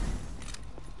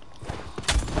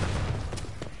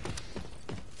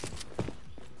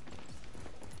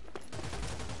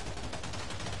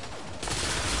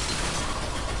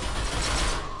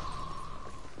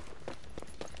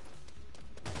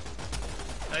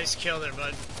 Nice kill there,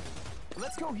 bud.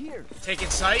 Let's go here. Taking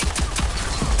sight.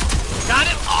 Got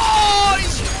him. Oh,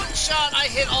 he's one shot. I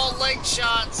hit all leg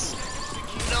shots.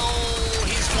 No,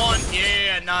 he's one.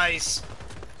 Yeah, nice.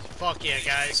 Fuck yeah,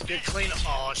 guys. Good clean.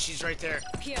 Oh, she's right there.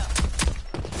 Here.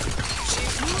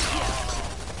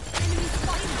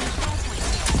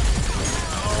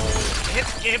 Oh, get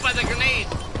hit by the grenade.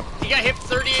 He got hit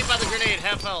 38 by the grenade.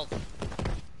 Half health.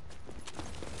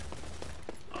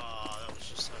 Oh, that was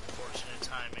just unfortunate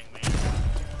timing, man.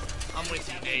 I'm with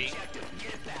you, Nate.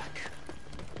 Get back.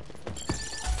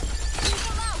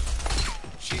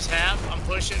 She's half. I'm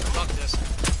pushing. Fuck this.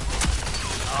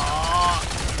 Oh,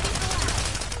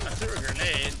 I threw a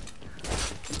grenade.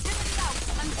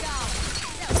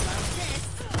 They'll love this.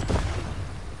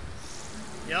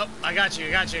 Yep, I got you.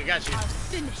 I got you. I got you. I'll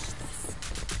finish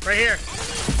this. Right here.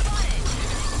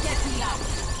 Get me out.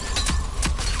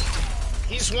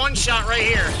 He's one shot right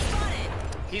here. Spotted.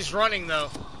 He's running though,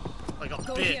 like a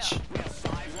Go bitch. here. We have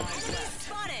 5 lives left.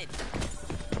 Spotted.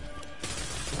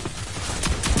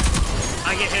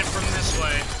 I get hit from this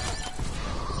way.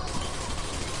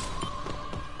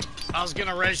 I was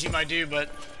gonna res you, my dude, but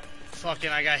fucking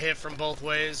I got hit from both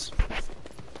ways.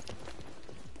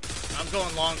 I'm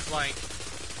going long flank.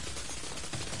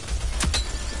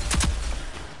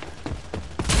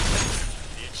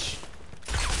 Bitch.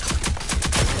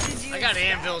 I got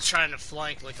Anvil trying to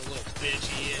flank like a little bitch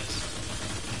he is.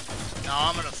 No,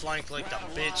 I'm gonna flank like the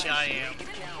bitch I am.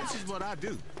 This is what I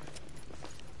do.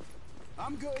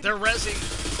 I'm good. They're resing.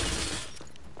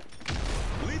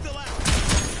 Lethal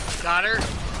out. Got her.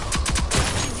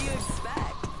 What did you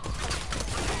expect?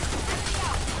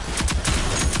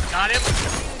 Got him.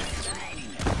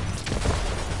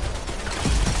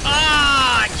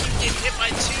 Ah, I keep getting hit by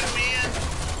 2, man.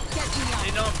 Get me out.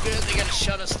 They know I'm good. They gotta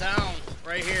shut us down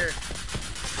right here.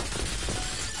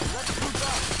 Let's group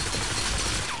up.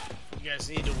 You guys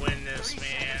need to win this,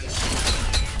 man.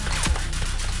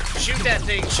 Shoot that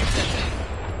thing. Shoot that thing.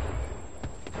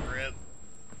 Rip.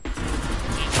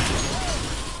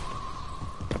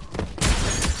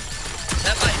 Is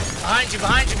that my... Behind you,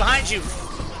 behind you, behind you.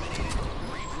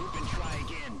 Regroup and try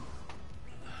again.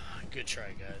 Good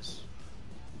try, guys.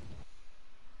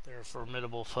 They're a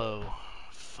formidable foe.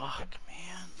 Fuck,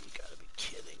 man. You gotta be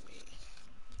kidding me.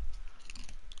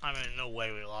 I mean, no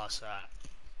way we lost that.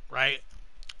 Right?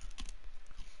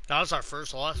 That was our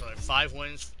first loss. Like 5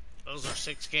 wins. That was our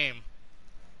 6th game.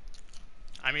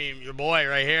 I mean, your boy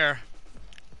right here.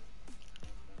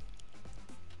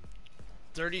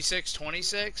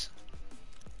 36-26.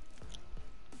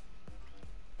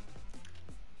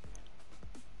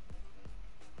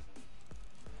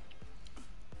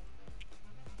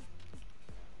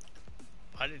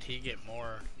 Why did he get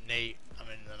more Nate,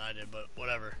 than I did, but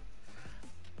whatever.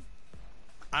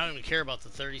 I don't even care about the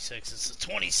 36. It's the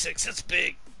 26. It's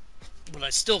big. But I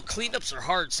still, cleanups are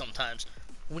hard sometimes.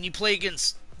 When you play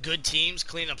against good teams,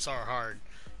 cleanups are hard.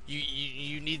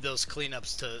 You need those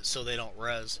cleanups to so they don't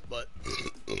res. But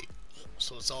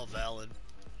so it's all valid.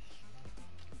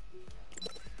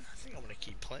 I think I'm gonna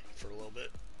keep playing for a little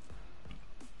bit.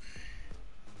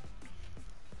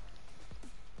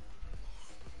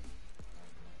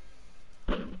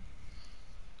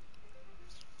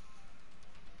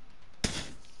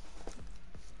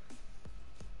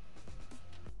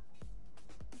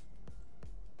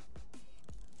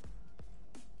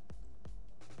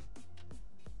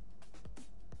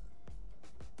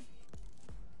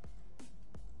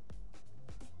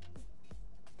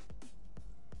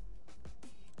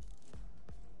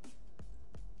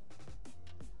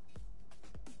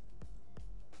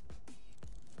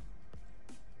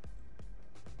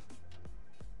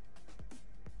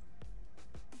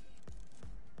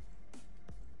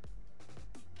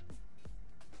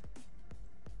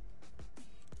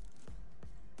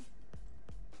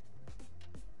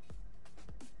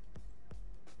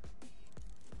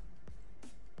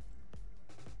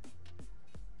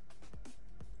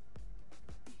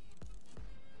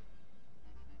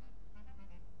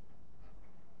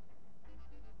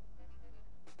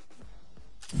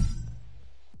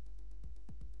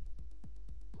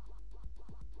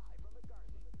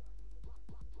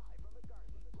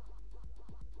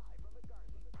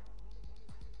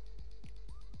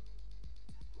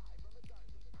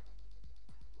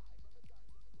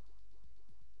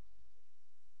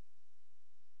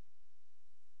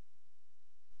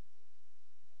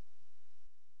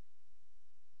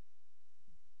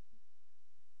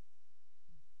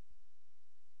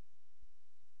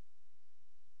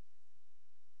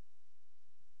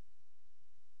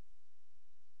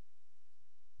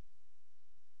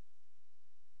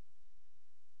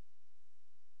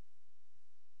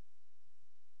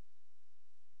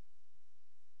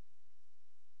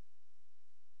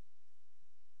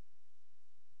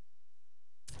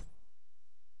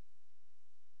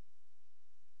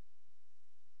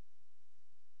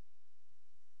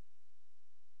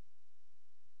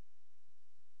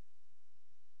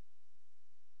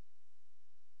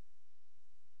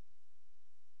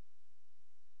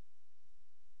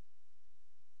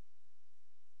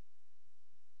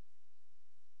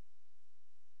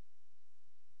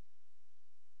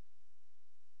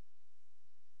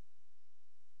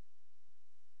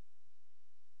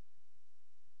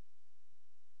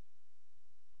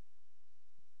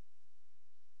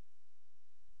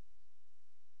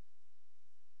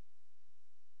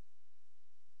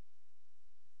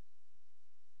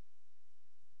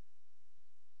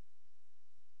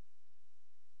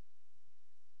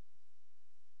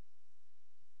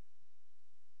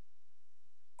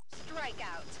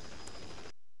 Strikeout.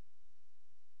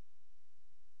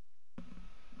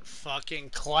 Fucking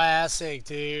classic,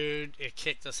 dude. It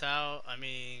kicked us out. I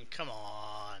mean, come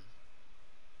on.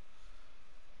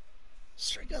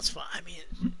 Strikeout's fine. I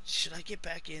mean, should I get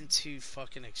back into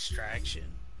fucking Extraction?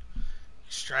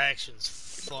 Extraction's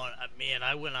fun. Man,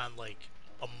 I went on like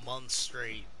a month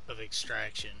straight of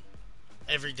Extraction.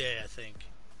 Every day, I think.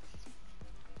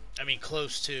 I mean,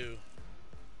 close to.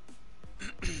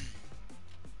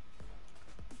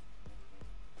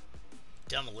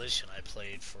 Demolition I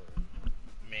played for.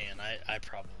 Man, I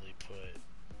probably put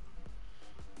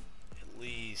at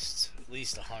least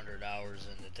 100 hours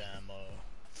in the demo.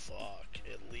 Fuck,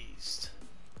 at least.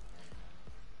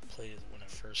 Played it when it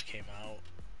first came out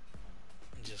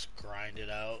and just grind it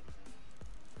out.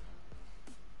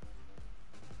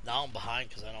 Now I'm behind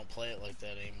because I don't play it like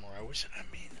that anymore. I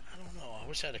don't know. I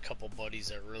wish I had a couple buddies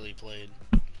that really played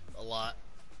a lot.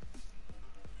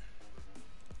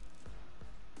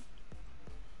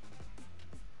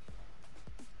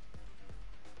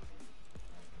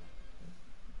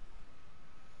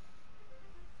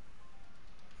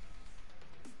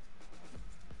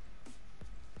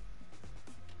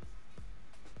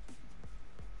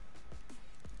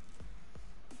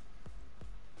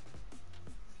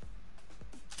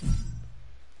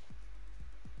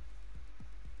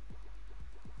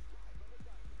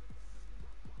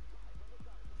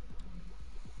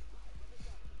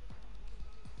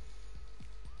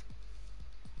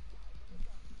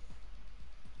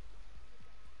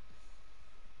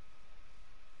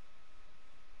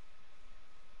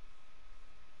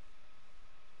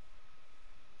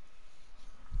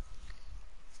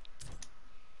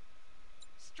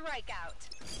 Strikeout.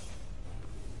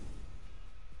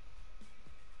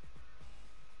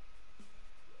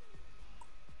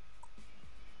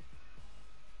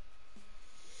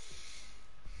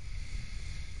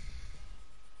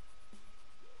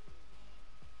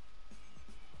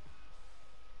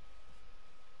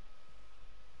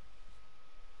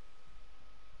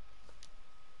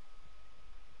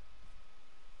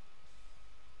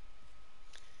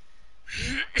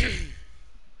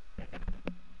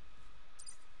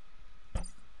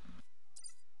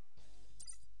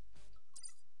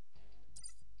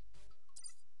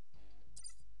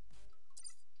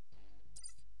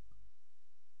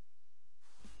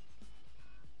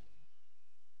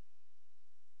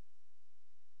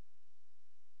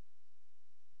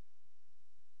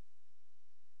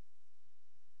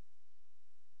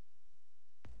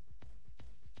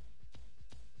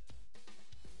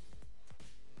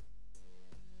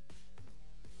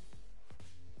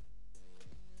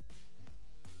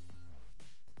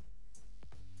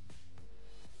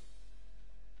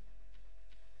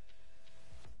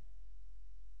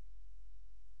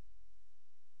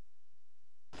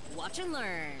 Watch and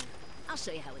learn. I'll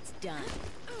show you how it's done.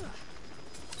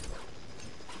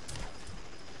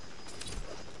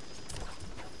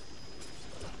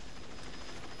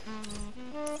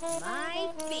 My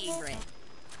favorite.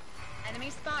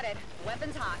 Enemy spotted.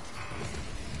 Weapons hot.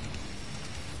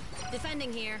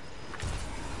 Defending here.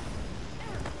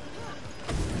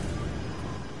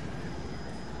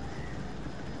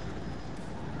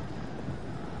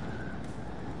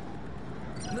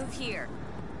 Move here.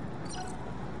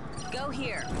 Go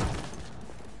here.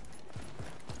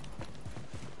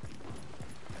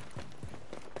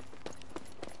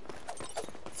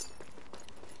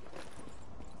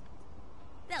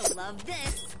 They'll love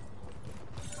this.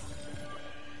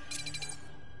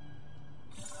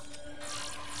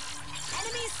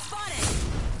 Enemies spotted.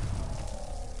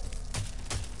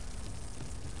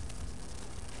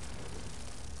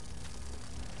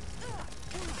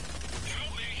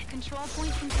 Control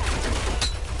point contested.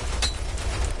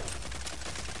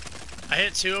 I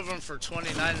hit 2 of them for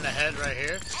 29 in the head right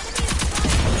here.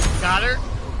 Got her.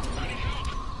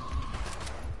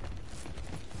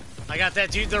 I got that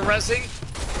dude they're resing.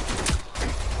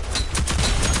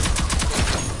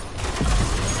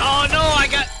 Oh no, I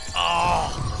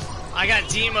got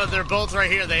Dima. They're both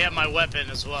right here. They have my weapon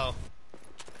as well.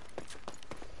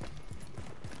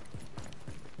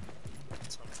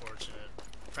 It's unfortunate.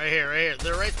 Right here, right here.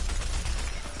 They're right.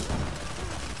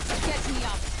 Get me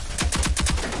up.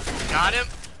 Got him.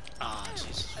 Ah, oh,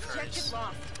 Jesus Objective Christ.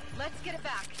 lost. Let's get it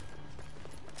back.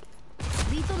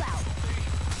 Lethal out.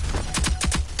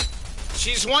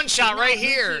 She's one shot right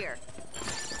here. Here.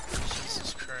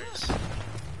 Jesus Christ.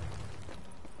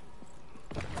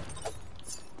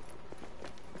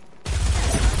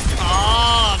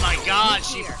 Oh my God,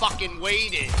 she fucking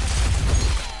waited.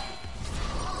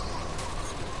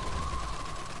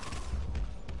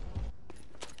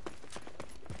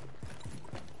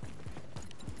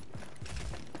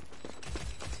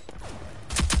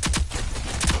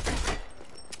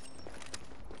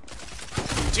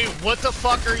 Dude, what the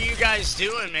fuck are you guys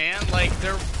doing, man? Like,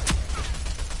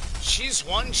 she's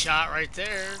one shot right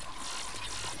there.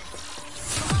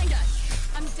 Behind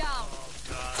us. I'm down. Oh,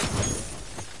 God.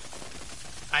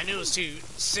 I knew it was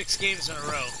 6 games in a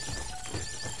row.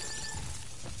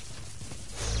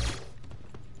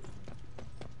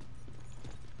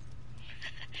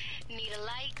 Need a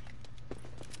light?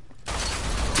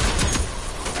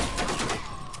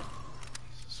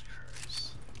 Jesus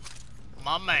Christ.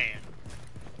 My man.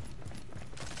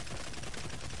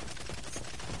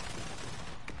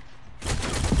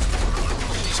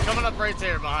 She's coming up right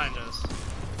there behind us.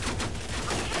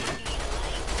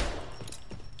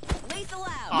 Lethal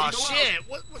out. Oh shit!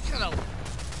 What kind of?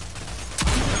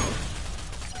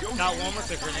 Got one with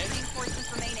the grenade.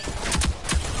 Reinforcements remaining.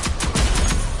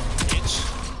 Bitch.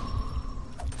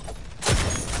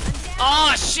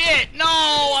 Oh shit! No,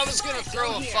 I was gonna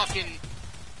throw a fucking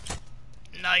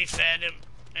knife at him.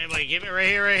 Anybody, get me right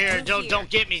here, right here. Don't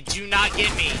get me. Do not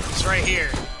get me. He's right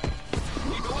here.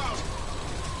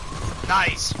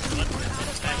 Nice.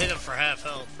 I hit him for half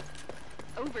health.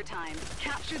 Overtime.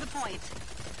 Capture the point.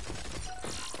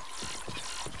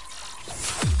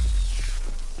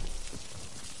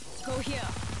 Go here.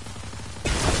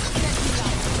 Get me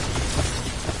up.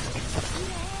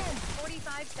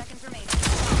 45 seconds remaining.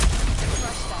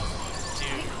 Crush that.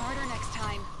 Think harder next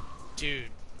time. Dude,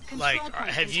 Control like, point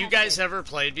have you contested. guys ever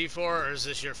played before, or is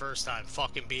this your first time?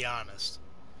 Fucking be honest.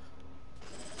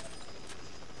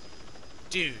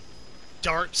 Dude,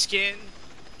 dark skin,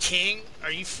 king?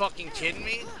 Are you fucking kidding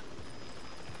me?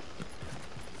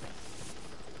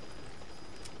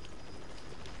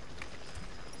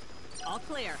 All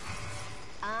clear.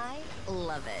 I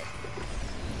love it.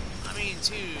 I mean,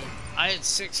 dude, I had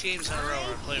 6 games in a row where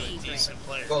I played with decent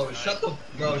players. Bro, right? shut the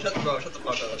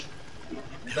fuck up.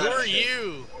 Who are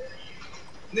you?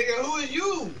 Nigga, who is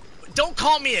you? Don't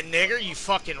call me a nigger, you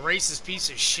fucking racist piece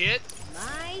of shit.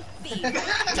 My favorite.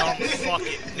 Dumb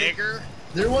fucking nigger.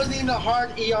 There wasn't even a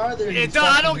hard ER there. You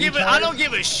I don't fucking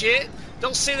give a shit.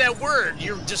 Don't say that word.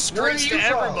 You're a disgrace to Where are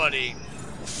you from? everybody.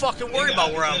 I'm fucking worried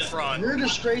about where I'm from. You're a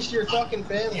disgrace to your fucking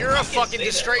family. You're a fucking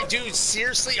disgrace, dude.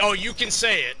 Seriously? Oh, you can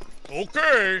say it.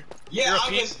 Okay. Yeah,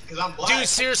 You're a because I'm black. Dude,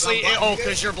 seriously.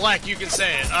 Because you're black, you can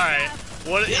say it. All right.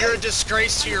 What? Yeah. You're a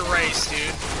disgrace to your race,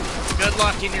 dude. Good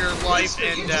luck in your life You're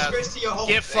a and disgrace to your whole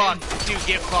get family. fucked, dude.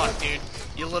 Get fucked, dude.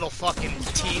 You little fucking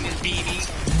teen and beanie.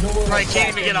 You know what Probably I'm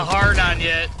can't even talking get a hard on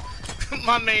yet.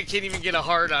 My man can't even get a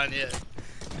hard on yet.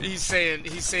 He's saying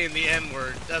the N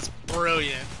word. That's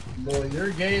brilliant. Boy,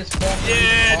 you're gay as fuck.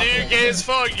 Yeah, dude, gay as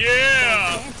fuck.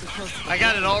 Yeah. I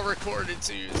got it all recorded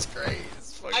too. It's great.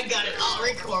 It's I got it all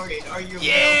recorded. Are you?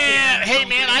 Yeah. Hey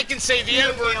man, I can say the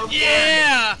N word.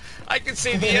 Yeah. I can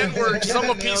say the N word because I'm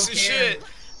a piece of shit.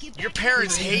 Your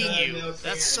parents hate you.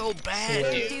 That's so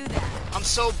bad, dude. I'm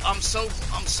so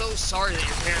sorry that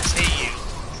your parents hate you.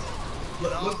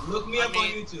 Look me up on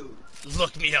YouTube.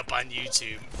 Look me up on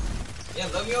YouTube. Yeah,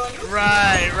 look me on YouTube.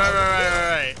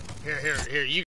 Right. Here. You